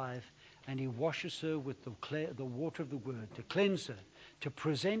Ephesians 5, and he washes her with the water of the word, to cleanse her, to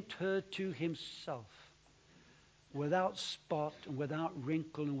present her to himself, without spot, and without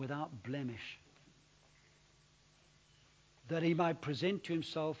wrinkle, and without blemish, that he might present to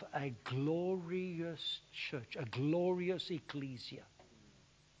himself a glorious church, a glorious ecclesia.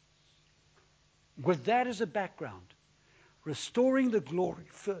 With that as a background, restoring the glory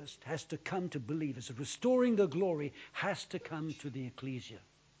first has to come to believers. Restoring the glory has to come to the ecclesia.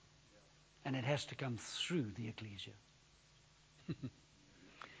 And it has to come through the ecclesia.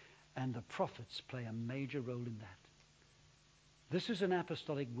 And the prophets play a major role in that. This is an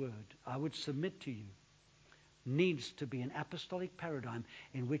apostolic word. I would submit to you, needs to be an apostolic paradigm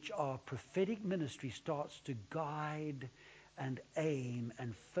in which our prophetic ministry starts to guide and aim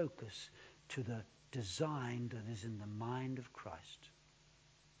and focus to the design that is in the mind of Christ.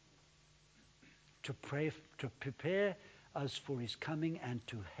 To pray, to prepare us for his coming and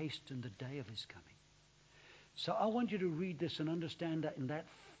to hasten the day of his coming. So I want you to read this and understand that in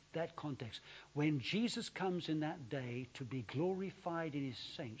that context. When Jesus comes in that day to be glorified in his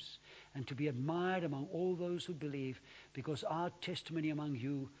saints and to be admired among all those who believe, because our testimony among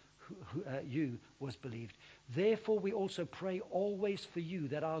you was believed. Therefore we also pray always for you,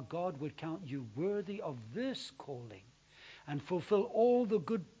 that our God would count you worthy of this calling and fulfill all the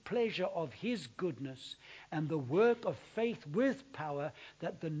good pleasure of his goodness and the work of faith with power,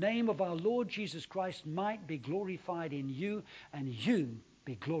 that the name of our Lord Jesus Christ might be glorified in you and you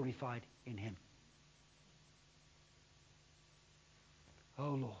be glorified in him.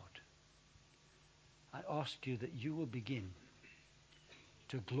 Oh Lord, I ask you that you will begin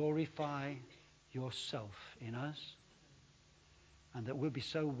to glorify yourself in us, and that we'll be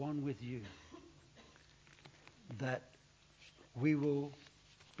so one with you that we will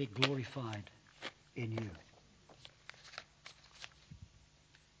be glorified in you.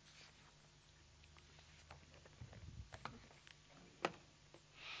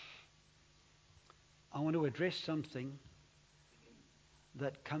 I want to address something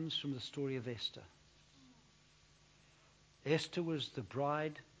that comes from the story of Esther. Esther was the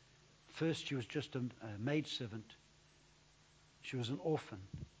bride. First, she was just a maidservant. She was an orphan.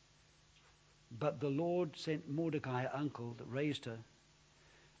 But the Lord sent Mordecai, her uncle, that raised her.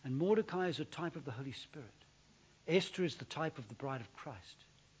 And Mordecai is a type of the Holy Spirit. Esther is the type of the bride of Christ.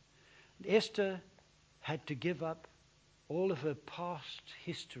 And Esther had to give up all of her past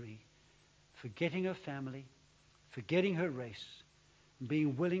history, forgetting her family, forgetting her race, and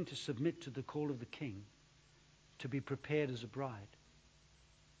being willing to submit to the call of the king to be prepared as a bride.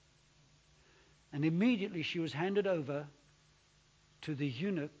 And immediately she was handed over to the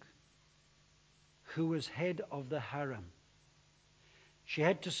eunuch who was head of the harem. She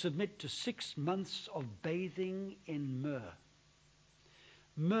had to submit to 6 months of bathing in myrrh.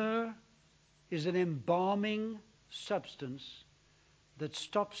 Myrrh is an embalming substance that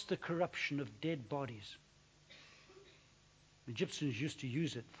stops the corruption of dead bodies. Egyptians used to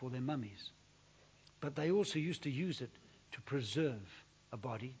use it for their mummies, but they also used to use it to preserve a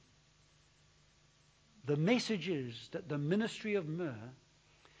body. The message is that the ministry of myrrh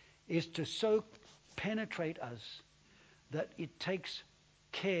is to so penetrate us that it takes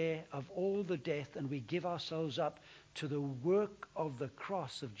care of all the death, and we give ourselves up to the work of the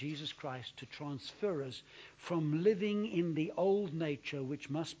cross of Jesus Christ to transfer us from living in the old nature, which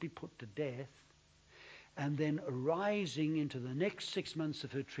must be put to death, and then rising into the next 6 months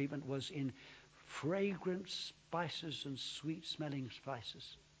of her treatment was in fragrant spices and sweet-smelling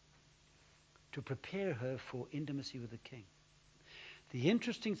spices to prepare her for intimacy with the king. The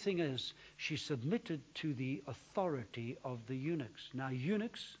interesting thing is she submitted to the authority of the eunuchs. Now,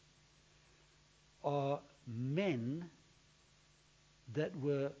 eunuchs are men that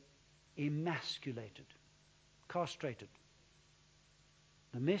were emasculated, castrated.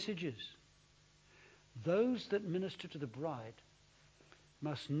 The message is those that minister to the bride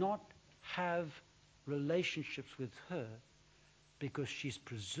must not have relationships with her because she's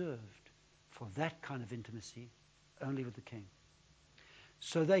preserved for that kind of intimacy only with the king.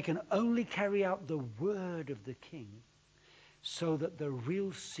 So they can only carry out the word of the king so that the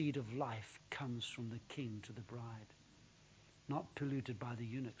real seed of life comes from the king to the bride, not polluted by the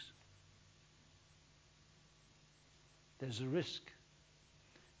eunuchs. There's a risk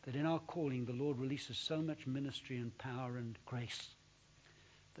that in our calling the Lord releases so much ministry and power and grace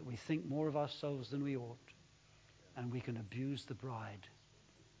that we think more of ourselves than we ought, and we can abuse the bride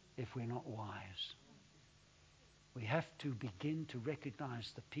if we're not wise. We have to begin to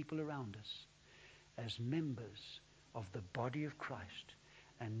recognize the people around us as members of the body of Christ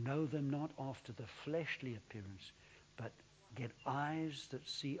and know them not after the fleshly appearance, but get eyes that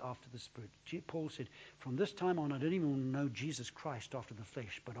see after the Spirit. Paul said, from this time on, I don't even want to know Jesus Christ after the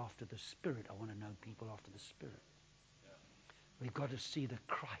flesh, but after the Spirit, I want to know people after the Spirit. We've got to see the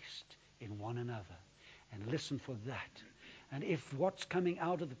Christ in one another and listen for that. And if what's coming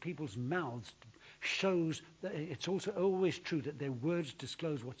out of the people's mouths shows that, it's also always true that their words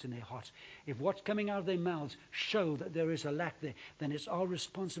disclose what's in their hearts. If what's coming out of their mouths show that there is a lack there, then it's our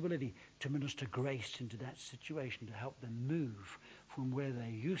responsibility to minister grace into that situation, to help them move from where they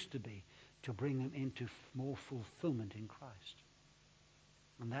used to be, to bring them into more fulfillment in Christ.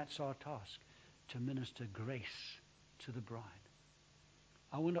 And that's our task, to minister grace to the bride.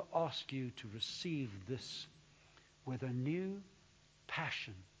 I want to ask you to receive this with a new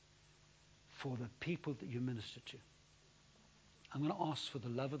passion for the people that you minister to. I'm going to ask for the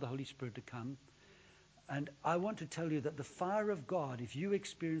love of the Holy Spirit to come. And I want to tell you that the fire of God, if you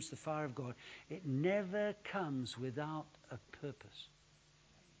experience the fire of God, it never comes without a purpose.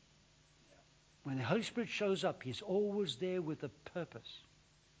 When the Holy Spirit shows up, He's always there with a purpose.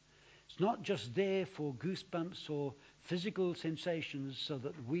 It's not just there for goosebumps or physical sensations so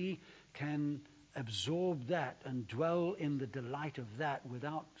that we can absorb that and dwell in the delight of that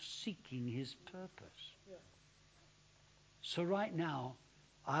without seeking His purpose. Yeah. So right now,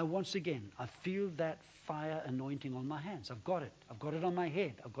 I feel that fire anointing on my hands. I've got it. I've got it on my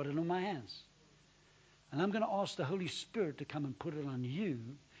head. I've got it on my hands. And I'm going to ask the Holy Spirit to come and put it on you.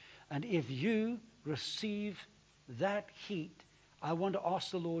 And if you receive that heat, I want to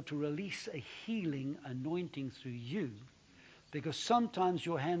ask the Lord to release a healing anointing through you, because sometimes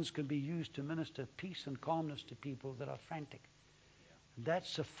your hands can be used to minister peace and calmness to people that are frantic. Yeah.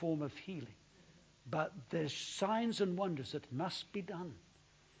 That's a form of healing. But there's signs and wonders that must be done.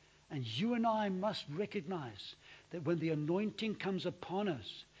 And you and I must recognize that when the anointing comes upon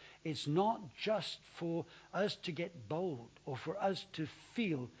us, it's not just for us to get bold or for us to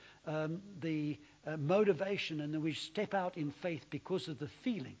feel the motivation and then we step out in faith because of the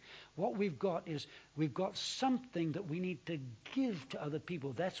feeling. What we've got is we've got something that we need to give to other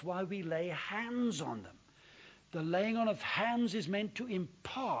people. That's why we lay hands on them. The laying on of hands is meant to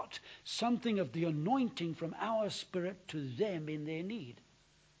impart something of the anointing from our spirit to them in their need.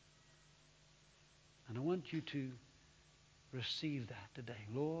 And I want you to receive that today.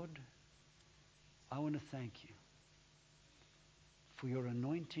 Lord, I want to thank you for your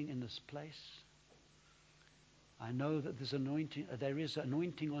anointing in this place. I know that there is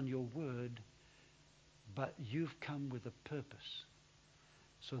anointing on your word, but you've come with a purpose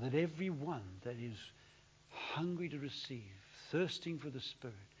so that everyone that is hungry to receive, thirsting for the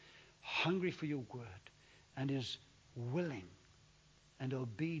Spirit, hungry for your word, and is willing and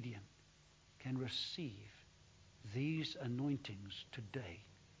obedient can receive these anointings today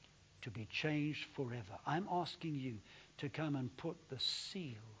to be changed forever. I'm asking you to come and put the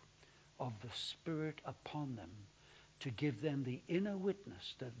seal of the Spirit upon them, to give them the inner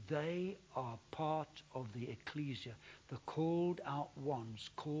witness that they are part of the ecclesia, the called out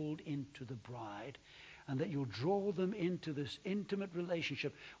ones, called into the bride, and that you'll draw them into this intimate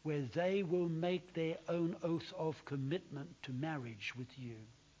relationship where they will make their own oath of commitment to marriage with you.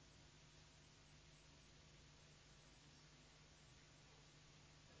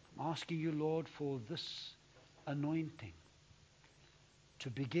 I'm asking you, Lord, for this anointing to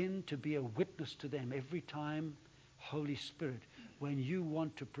begin to be a witness to them every time, Holy Spirit, when you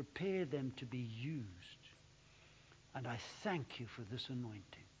want to prepare them to be used. And I thank you for this anointing.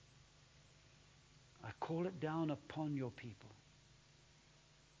 I call it down upon your people.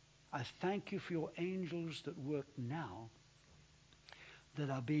 I thank you for your angels that work now, that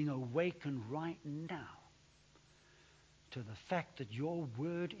are being awakened right now to the fact that your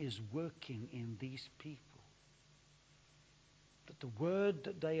word is working in these people. That the word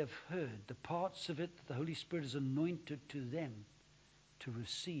that they have heard, the parts of it that the Holy Spirit has anointed to them to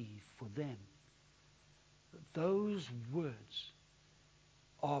receive for them, those words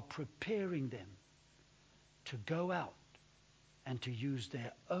are preparing them to go out and to use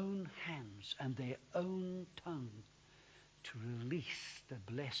their own hands and their own tongue to release the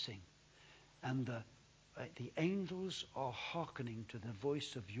blessing. And the angels are hearkening to the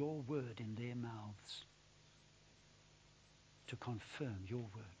voice of your word in their mouths to confirm your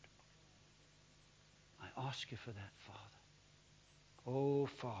word. I ask you for that, Father. Oh,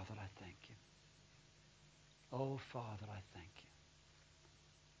 Father, I thank you. Oh, Father, I thank you.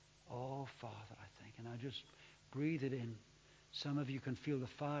 Oh, Father, I thank you. Now just breathe it in. Some of you can feel the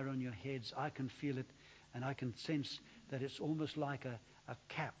fire on your heads. I can feel it, and I can sense that it's almost like a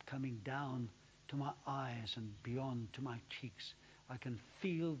cap coming down to my eyes and beyond to my cheeks. I can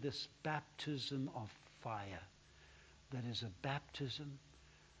feel this baptism of fire that is a baptism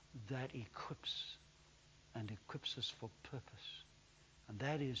that equips us for purpose. And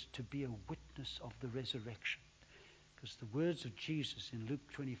that is to be a witness of the resurrection. Because the words of Jesus in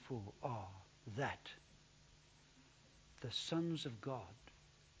Luke 24 are that the sons of God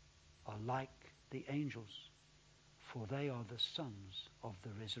are like the angels, for they are the sons of the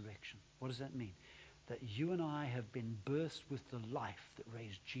resurrection. What does that mean? That you and I have been birthed with the life that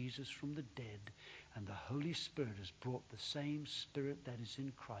raised Jesus from the dead, and the Holy Spirit has brought the same Spirit that is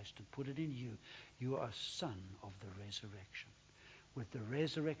in Christ and put it in you. You are a son of the resurrection, with the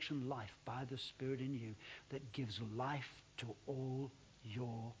resurrection life by the Spirit in you that gives life to all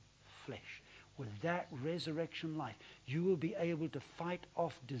your flesh. With that resurrection life, you will be able to fight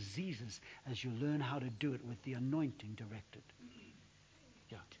off diseases as you learn how to do it with the anointing directed.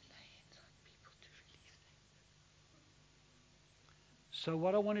 Yeah. So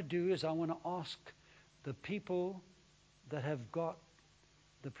what I want to do is I want to ask the people that have got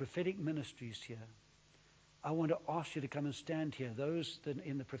the prophetic ministries here, I want to ask you to come and stand here. Those that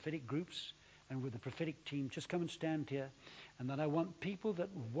in the prophetic groups and with the prophetic team, just come and stand here. And then I want people that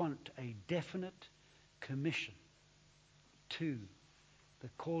want a definite commission to the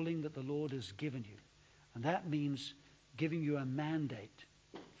calling that the Lord has given you. And that means giving you a mandate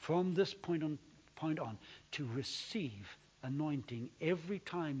from this point on to receive anointing every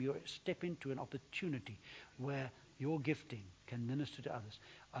time you step into an opportunity where your gifting can minister to others.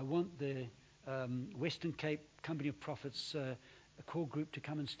 I want the Western Cape Company of Prophets a core group to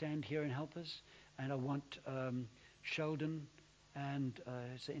come and stand here and help us. And I want Sheldon and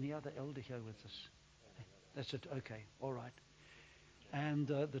is there any other elder here with us? That's it. Okay. All right. And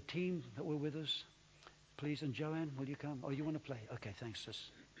the team that were with us, please. And Joanne, will you come? Oh, you want to play? Okay. Thanks,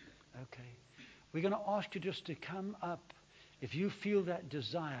 sis. Okay. We're going to ask you just to come up if you feel that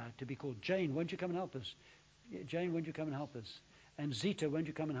desire to be called. Jane, won't you come and help us? Jane, won't you come and help us? And Zita, won't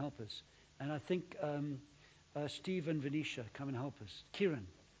you come and help us? And I think Steve and Venetia, come and help us. Kieran,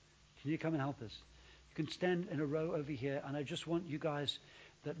 can you come and help us? You can stand in a row over here, and I just want you guys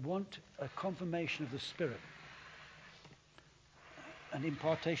that want a confirmation of the Spirit, an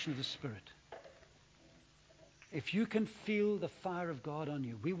impartation of the Spirit. If you can feel the fire of God on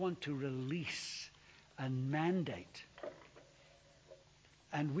you, we want to release a mandate.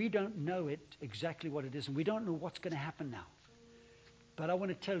 And we don't know it exactly what it is, and we don't know what's going to happen now. But I want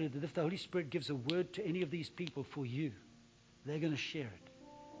to tell you that if the Holy Spirit gives a word to any of these people for you, they're going to share it.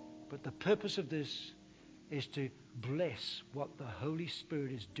 But the purpose of this is to bless what the Holy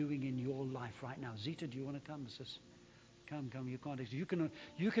Spirit is doing in your life right now. Zita, do you want to come? Sis? Come.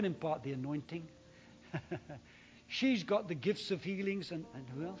 You can impart the anointing. She's got the gifts of healings, and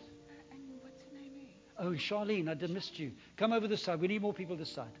who else? And what's her name? Oh, Charlene, I missed you. Come over this side. We need more people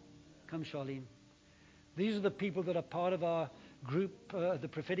this side. Come, Charlene. These are the people that are part of our group, the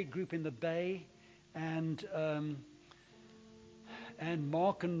prophetic group in the Bay, and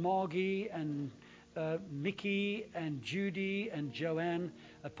Mark and Margie and Mickey and Judy and Joanne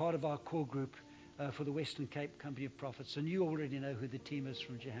are part of our core group for the Western Cape Company of Prophets. And you already know who the team is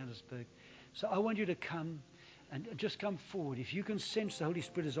from Johannesburg. So I want you to come and just come forward. If you can sense the Holy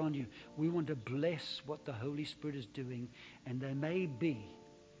Spirit is on you, we want to bless what the Holy Spirit is doing. And there may be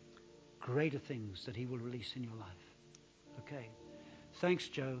greater things that he will release in your life. Okay. Thanks,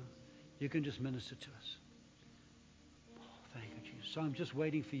 Joe. You can just minister to us. Oh, thank you, Jesus. So I'm just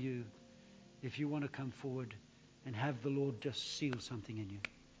waiting for you if you want to come forward and have the Lord just seal something in you.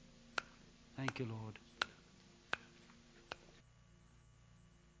 Thank you, Lord.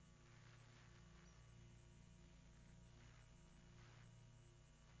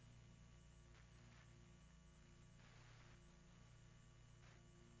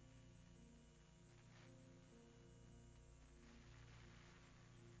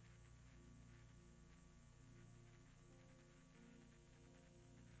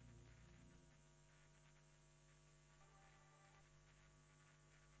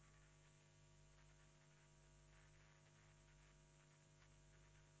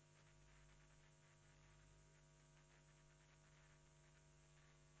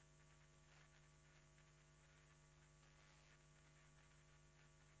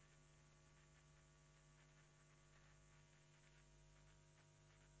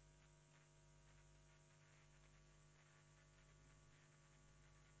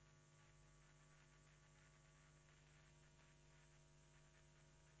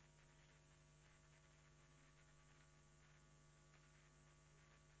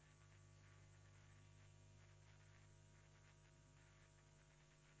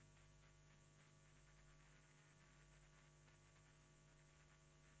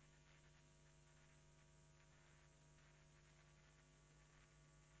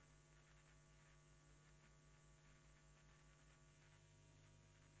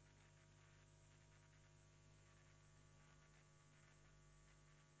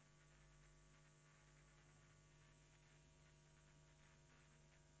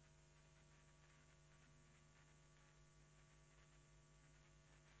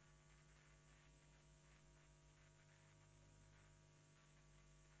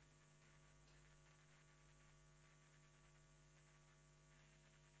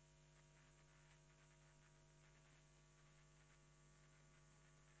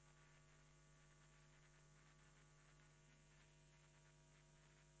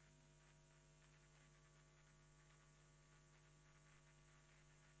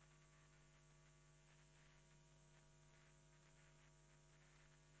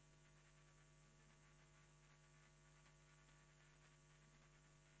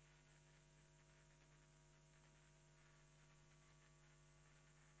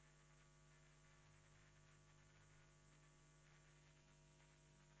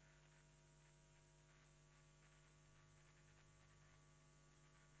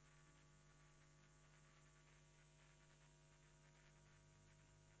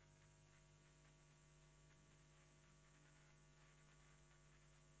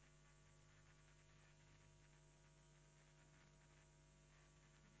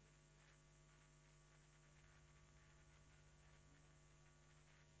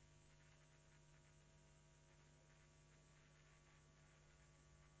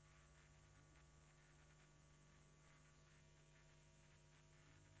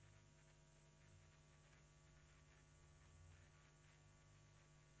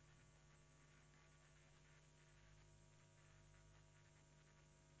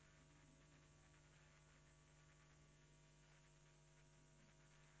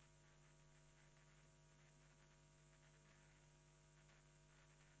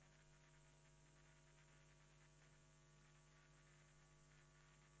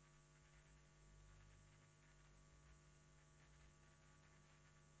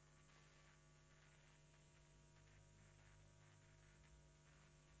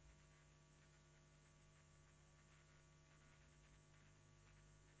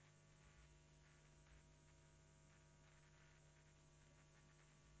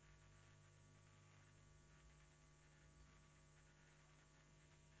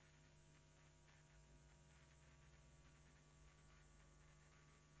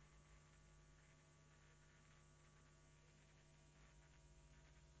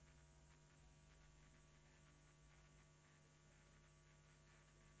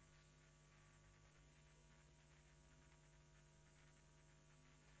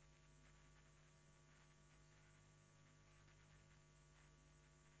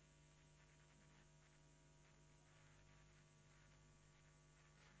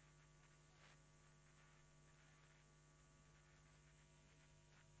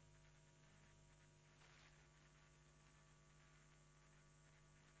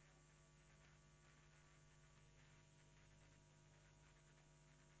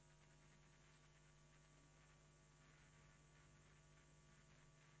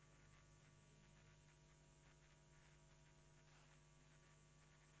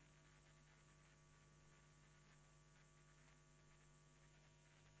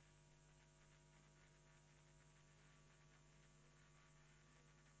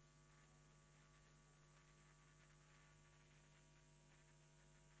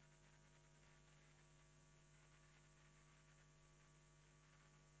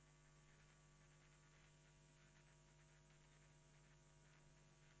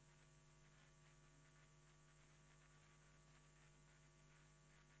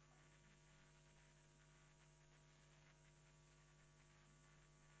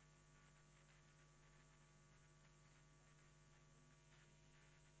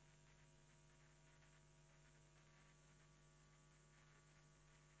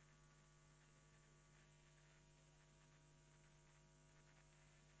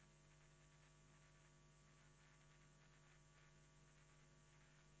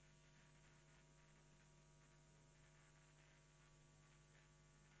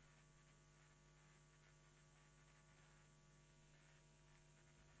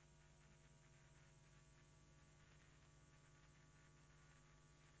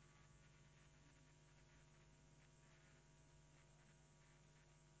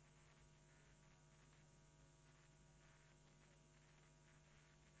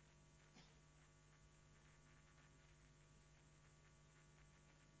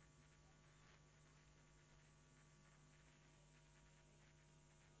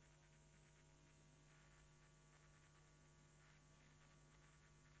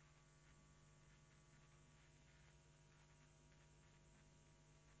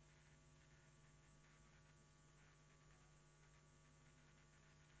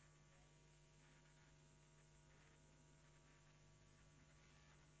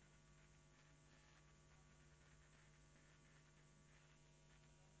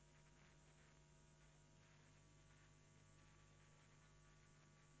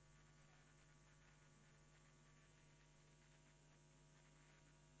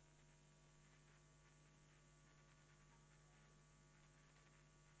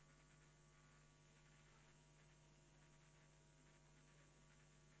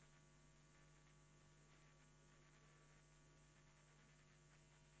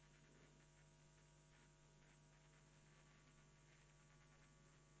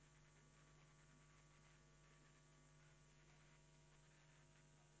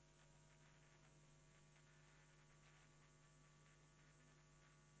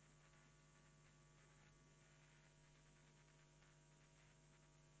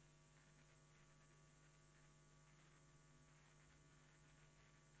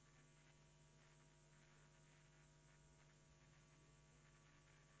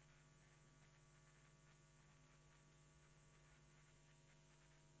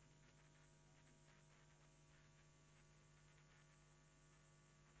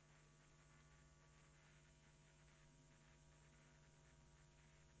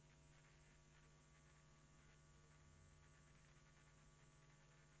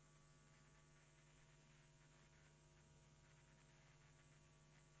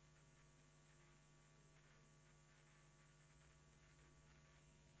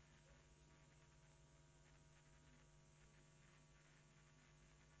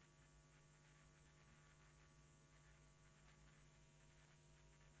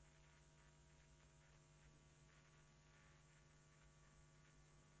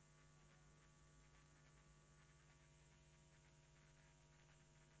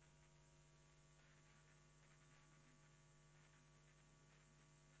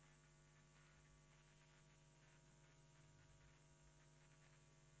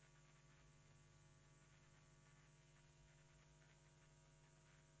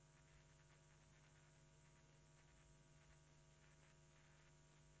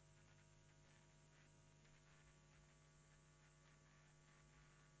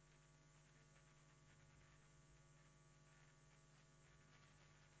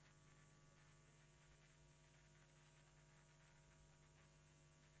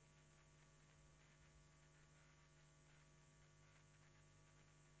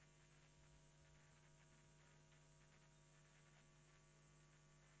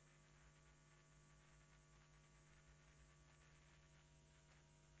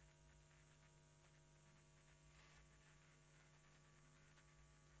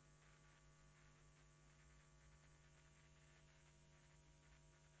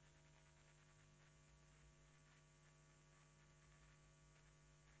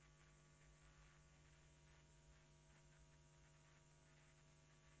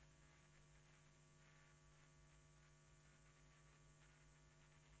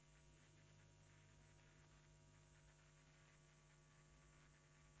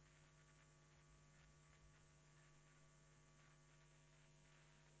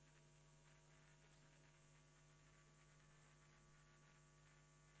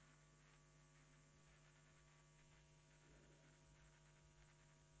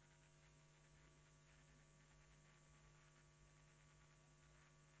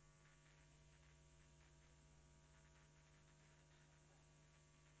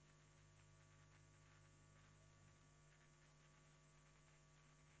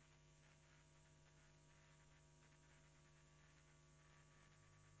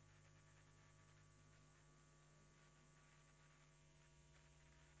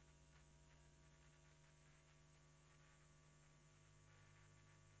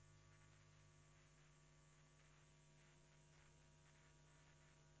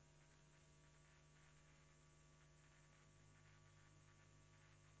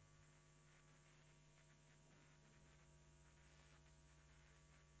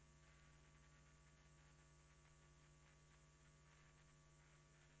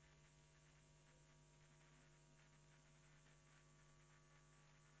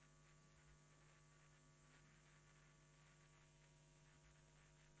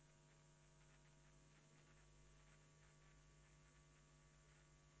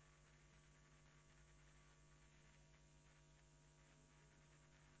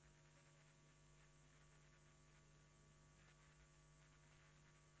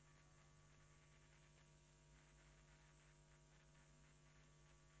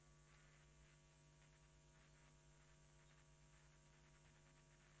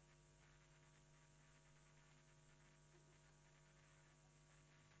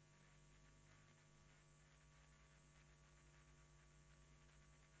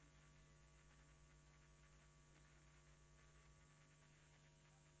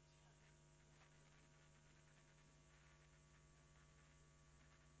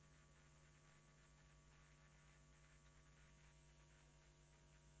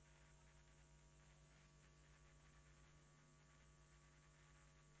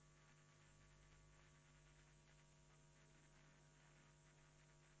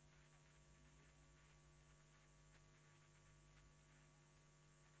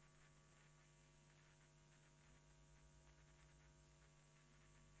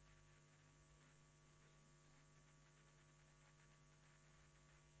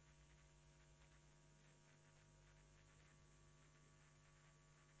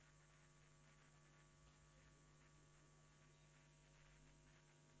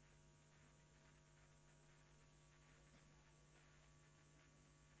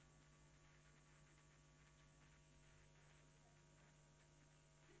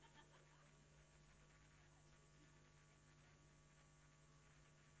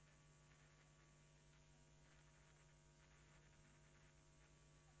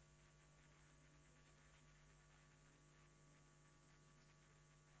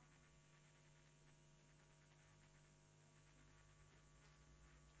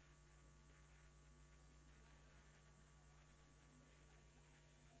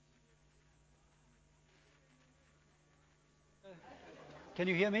 Can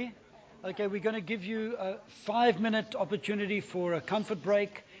you hear me? Okay, we're going to give you a 5-minute opportunity for a comfort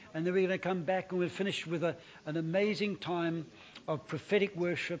break, and then we're going to come back and we'll finish with an amazing time of prophetic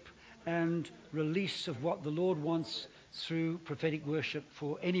worship and release of what the Lord wants through prophetic worship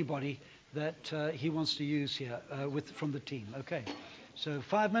for anybody that He wants to use here from the team. Okay, so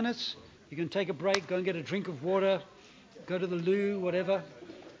 5 minutes. You can take a break, go and get a drink of water, go to the loo, whatever,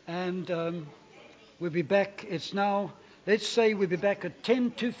 and we'll be back. It's now, let's say we'll be back at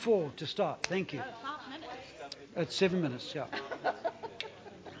 10 to 4 to start. Thank you. At 7 minutes, yeah.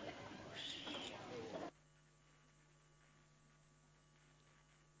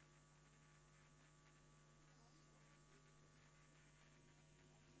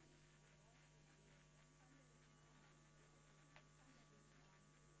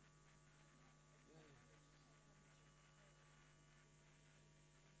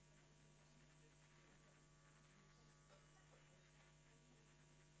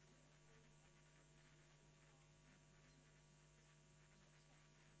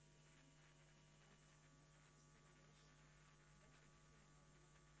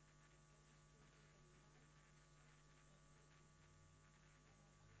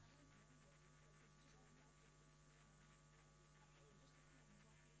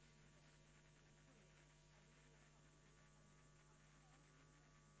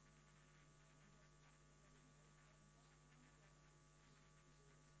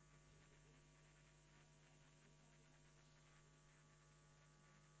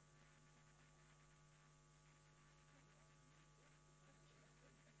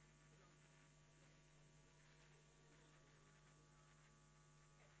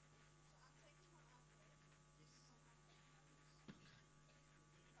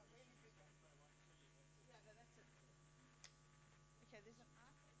 Okay, there's an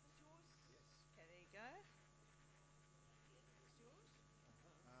arc. Is this yours? Yes. Okay, there you go. It's yours?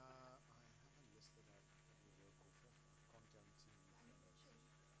 I haven't listed out what we work off of. I can't guarantee anything, but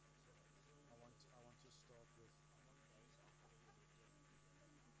I want to start with.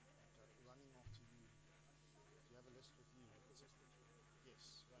 Okay, running after you. Do you have a list with you?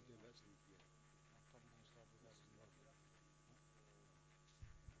 Yes, running after you. Yeah. I'm probably going to start with that as well. Huh?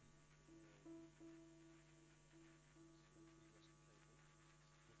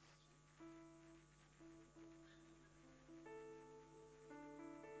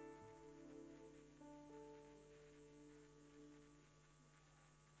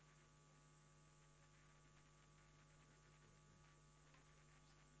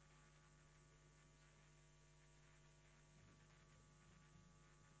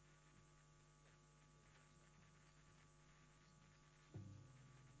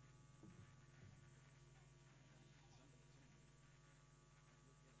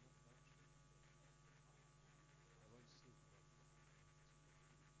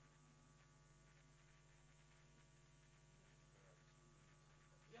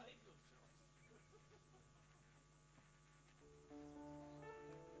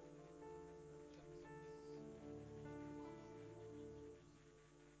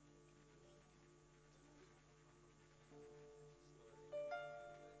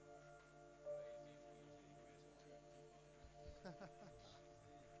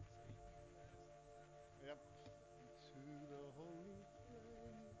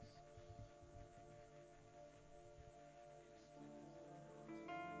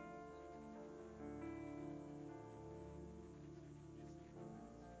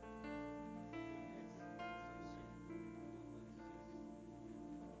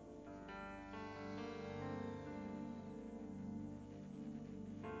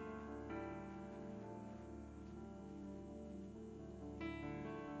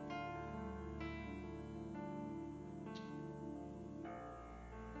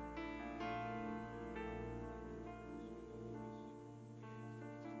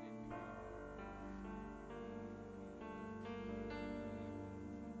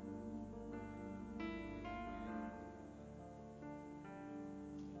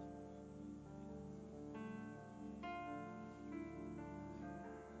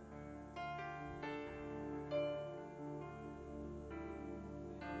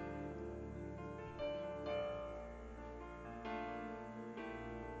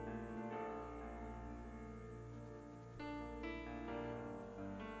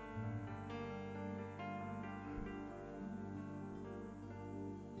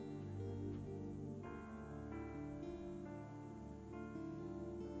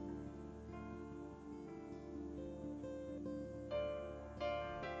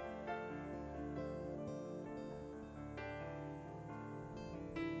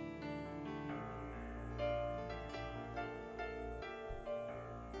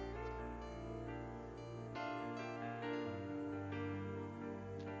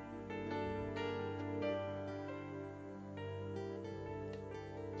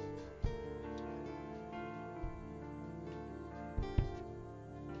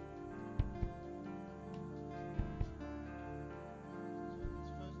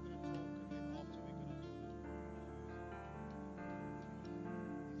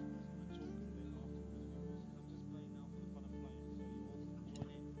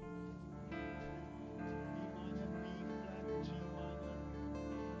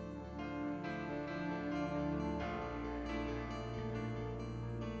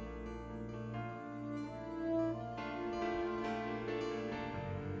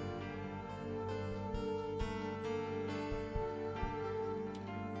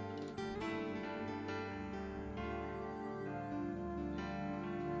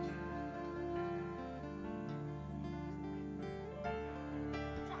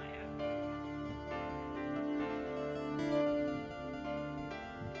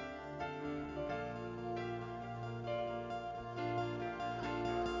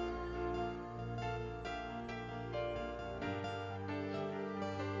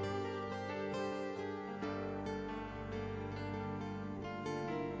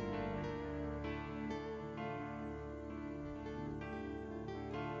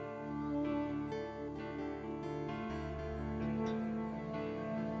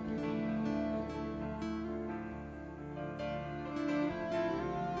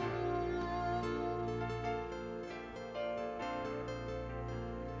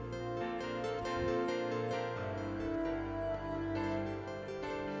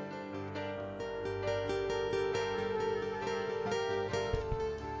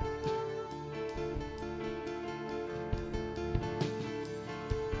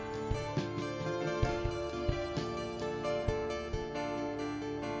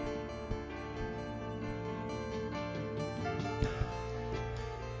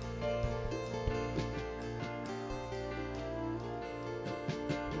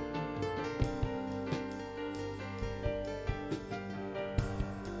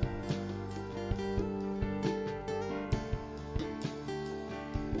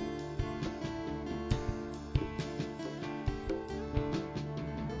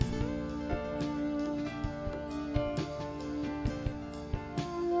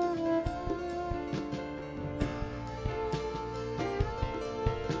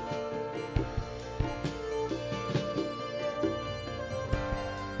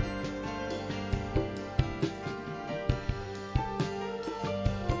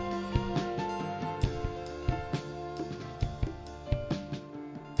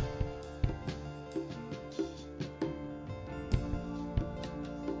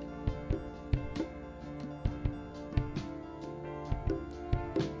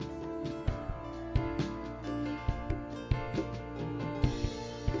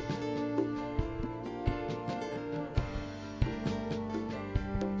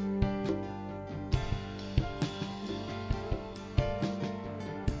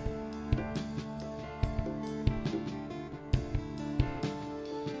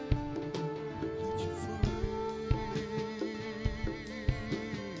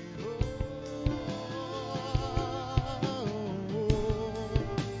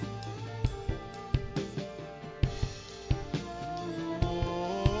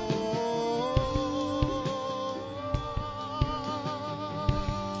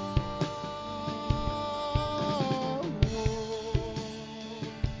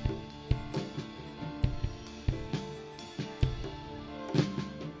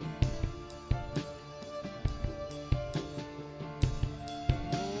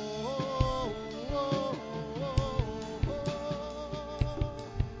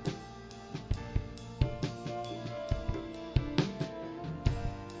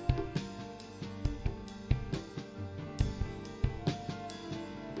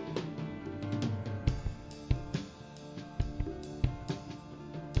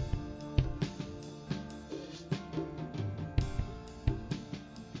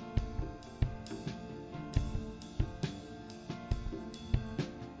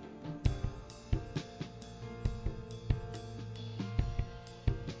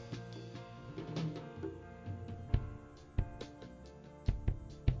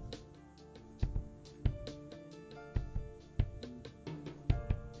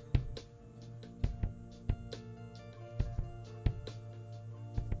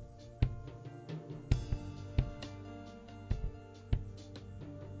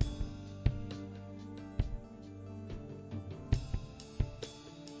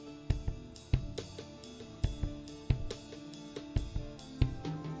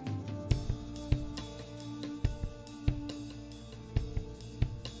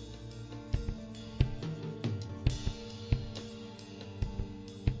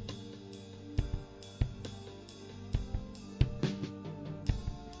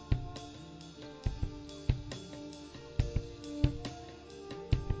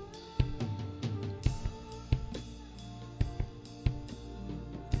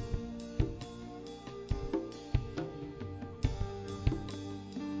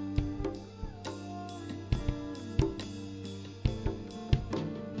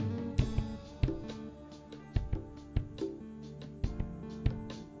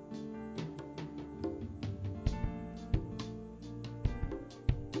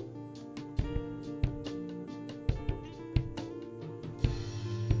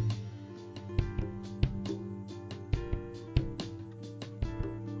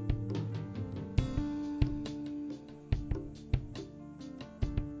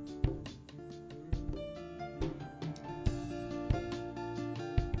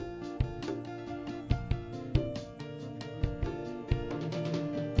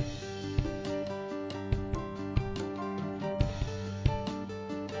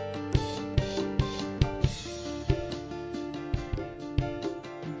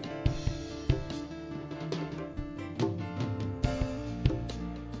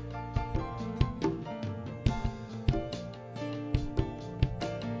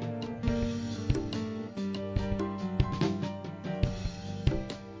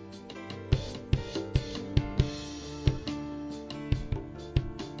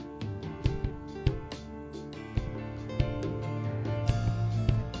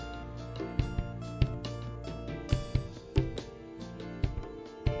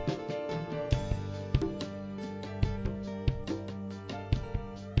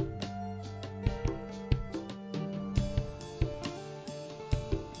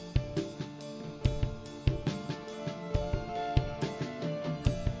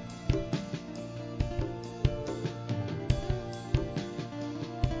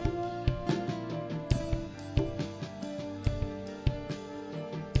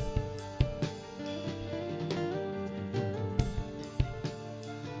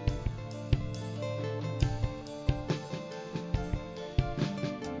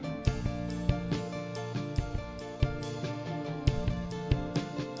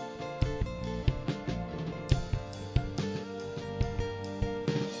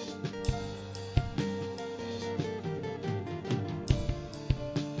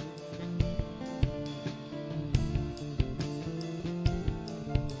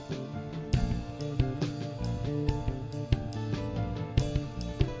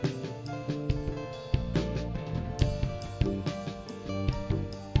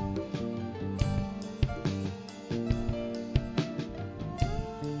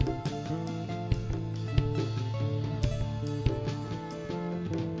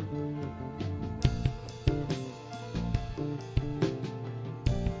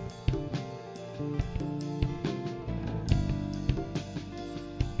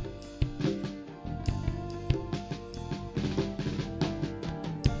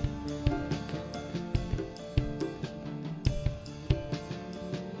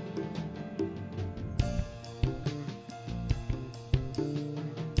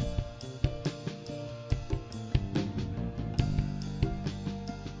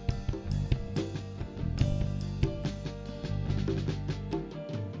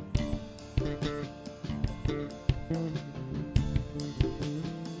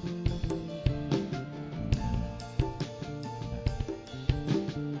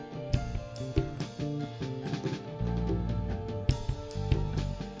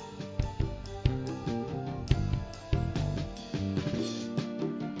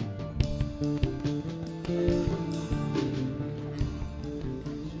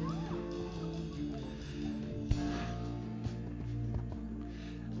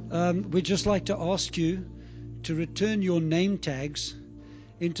 we'd just like to ask you to return your name tags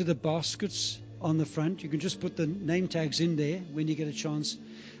into the baskets on the front. You can just put the name tags in there when you get a chance.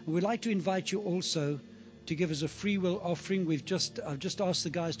 And we'd like to invite you also to give us a free will offering. I've just asked the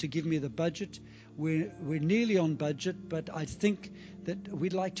guys to give me the budget. We're nearly on budget, but I think that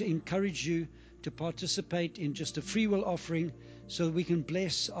we'd like to encourage you to participate in just a free will offering so that we can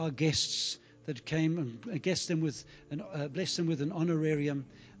bless our guests that came and bless them with an honorarium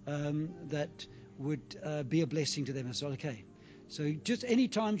that would be a blessing to them as well. Okay. So just any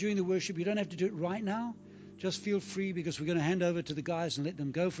time during the worship, you don't have to do it right now. Just feel free, because we're going to hand over to the guys and let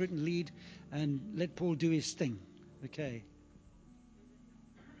them go for it and lead, and let Paul do his thing. Okay.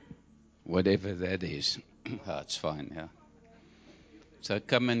 Whatever that is. That's fine, yeah. So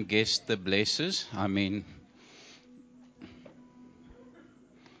come and guest the blessers. I mean,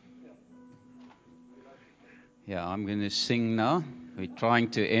 yeah, I'm going to sing now. We're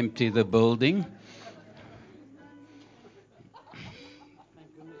trying to empty the building.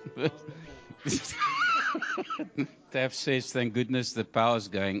 Taff says, thank goodness the power's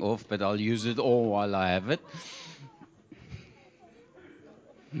going off, but I'll use it all while I have it.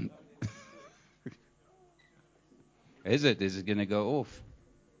 Is it? Is it going to go off?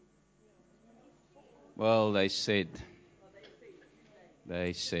 Well, they said,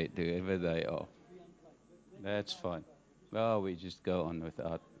 whoever they are. That's fine. Well, we just go on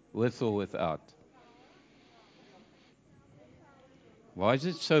with or without. Why is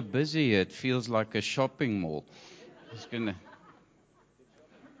it so busy? It feels like a shopping mall. It's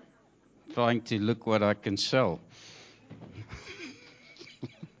trying to look what I can sell.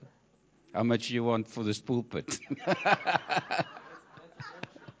 How much do you want for this pulpit?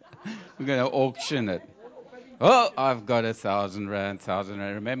 We're going to auction it. Oh, I've got 1,000 rand, 1,000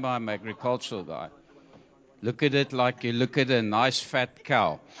 rand. Remember, I'm an agricultural guy. Look at it like you look at a nice fat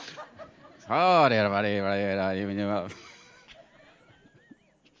cow. Oh,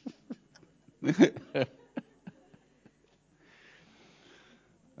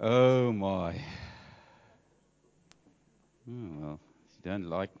 oh my. Oh, well, if you don't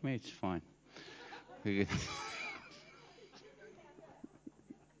like me, it's fine.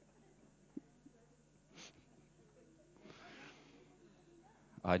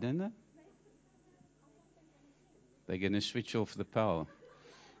 I don't know. They're going to switch off the power.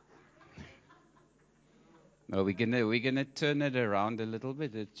 No, we're gonna turn it around a little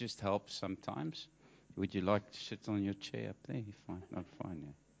bit. It just helps sometimes. Would you like to sit on your chair up there? Fine, not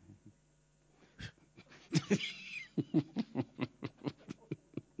fine. Yeah.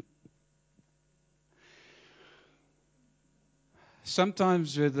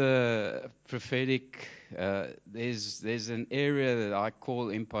 Sometimes with the prophetic, there's an area that I call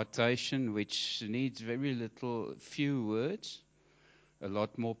impartation, which needs few words, a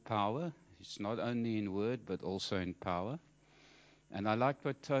lot more power. It's not only in word, but also in power. And I like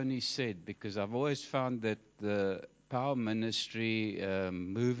what Tony said, because I've always found that the power ministry,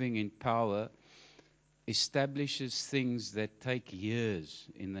 moving in power, establishes things that take years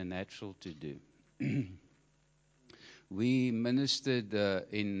in the natural to do. We ministered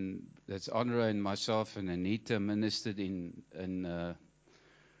that's Honora and myself and Anita ministered in I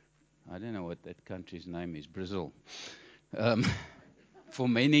don't know what that country's name is, Brazil, for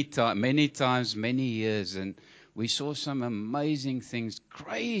many times, many years, and we saw some amazing things,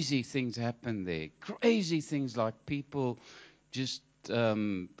 crazy things happen there, crazy things like people just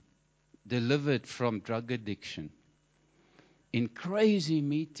delivered from drug addiction in crazy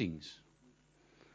meetings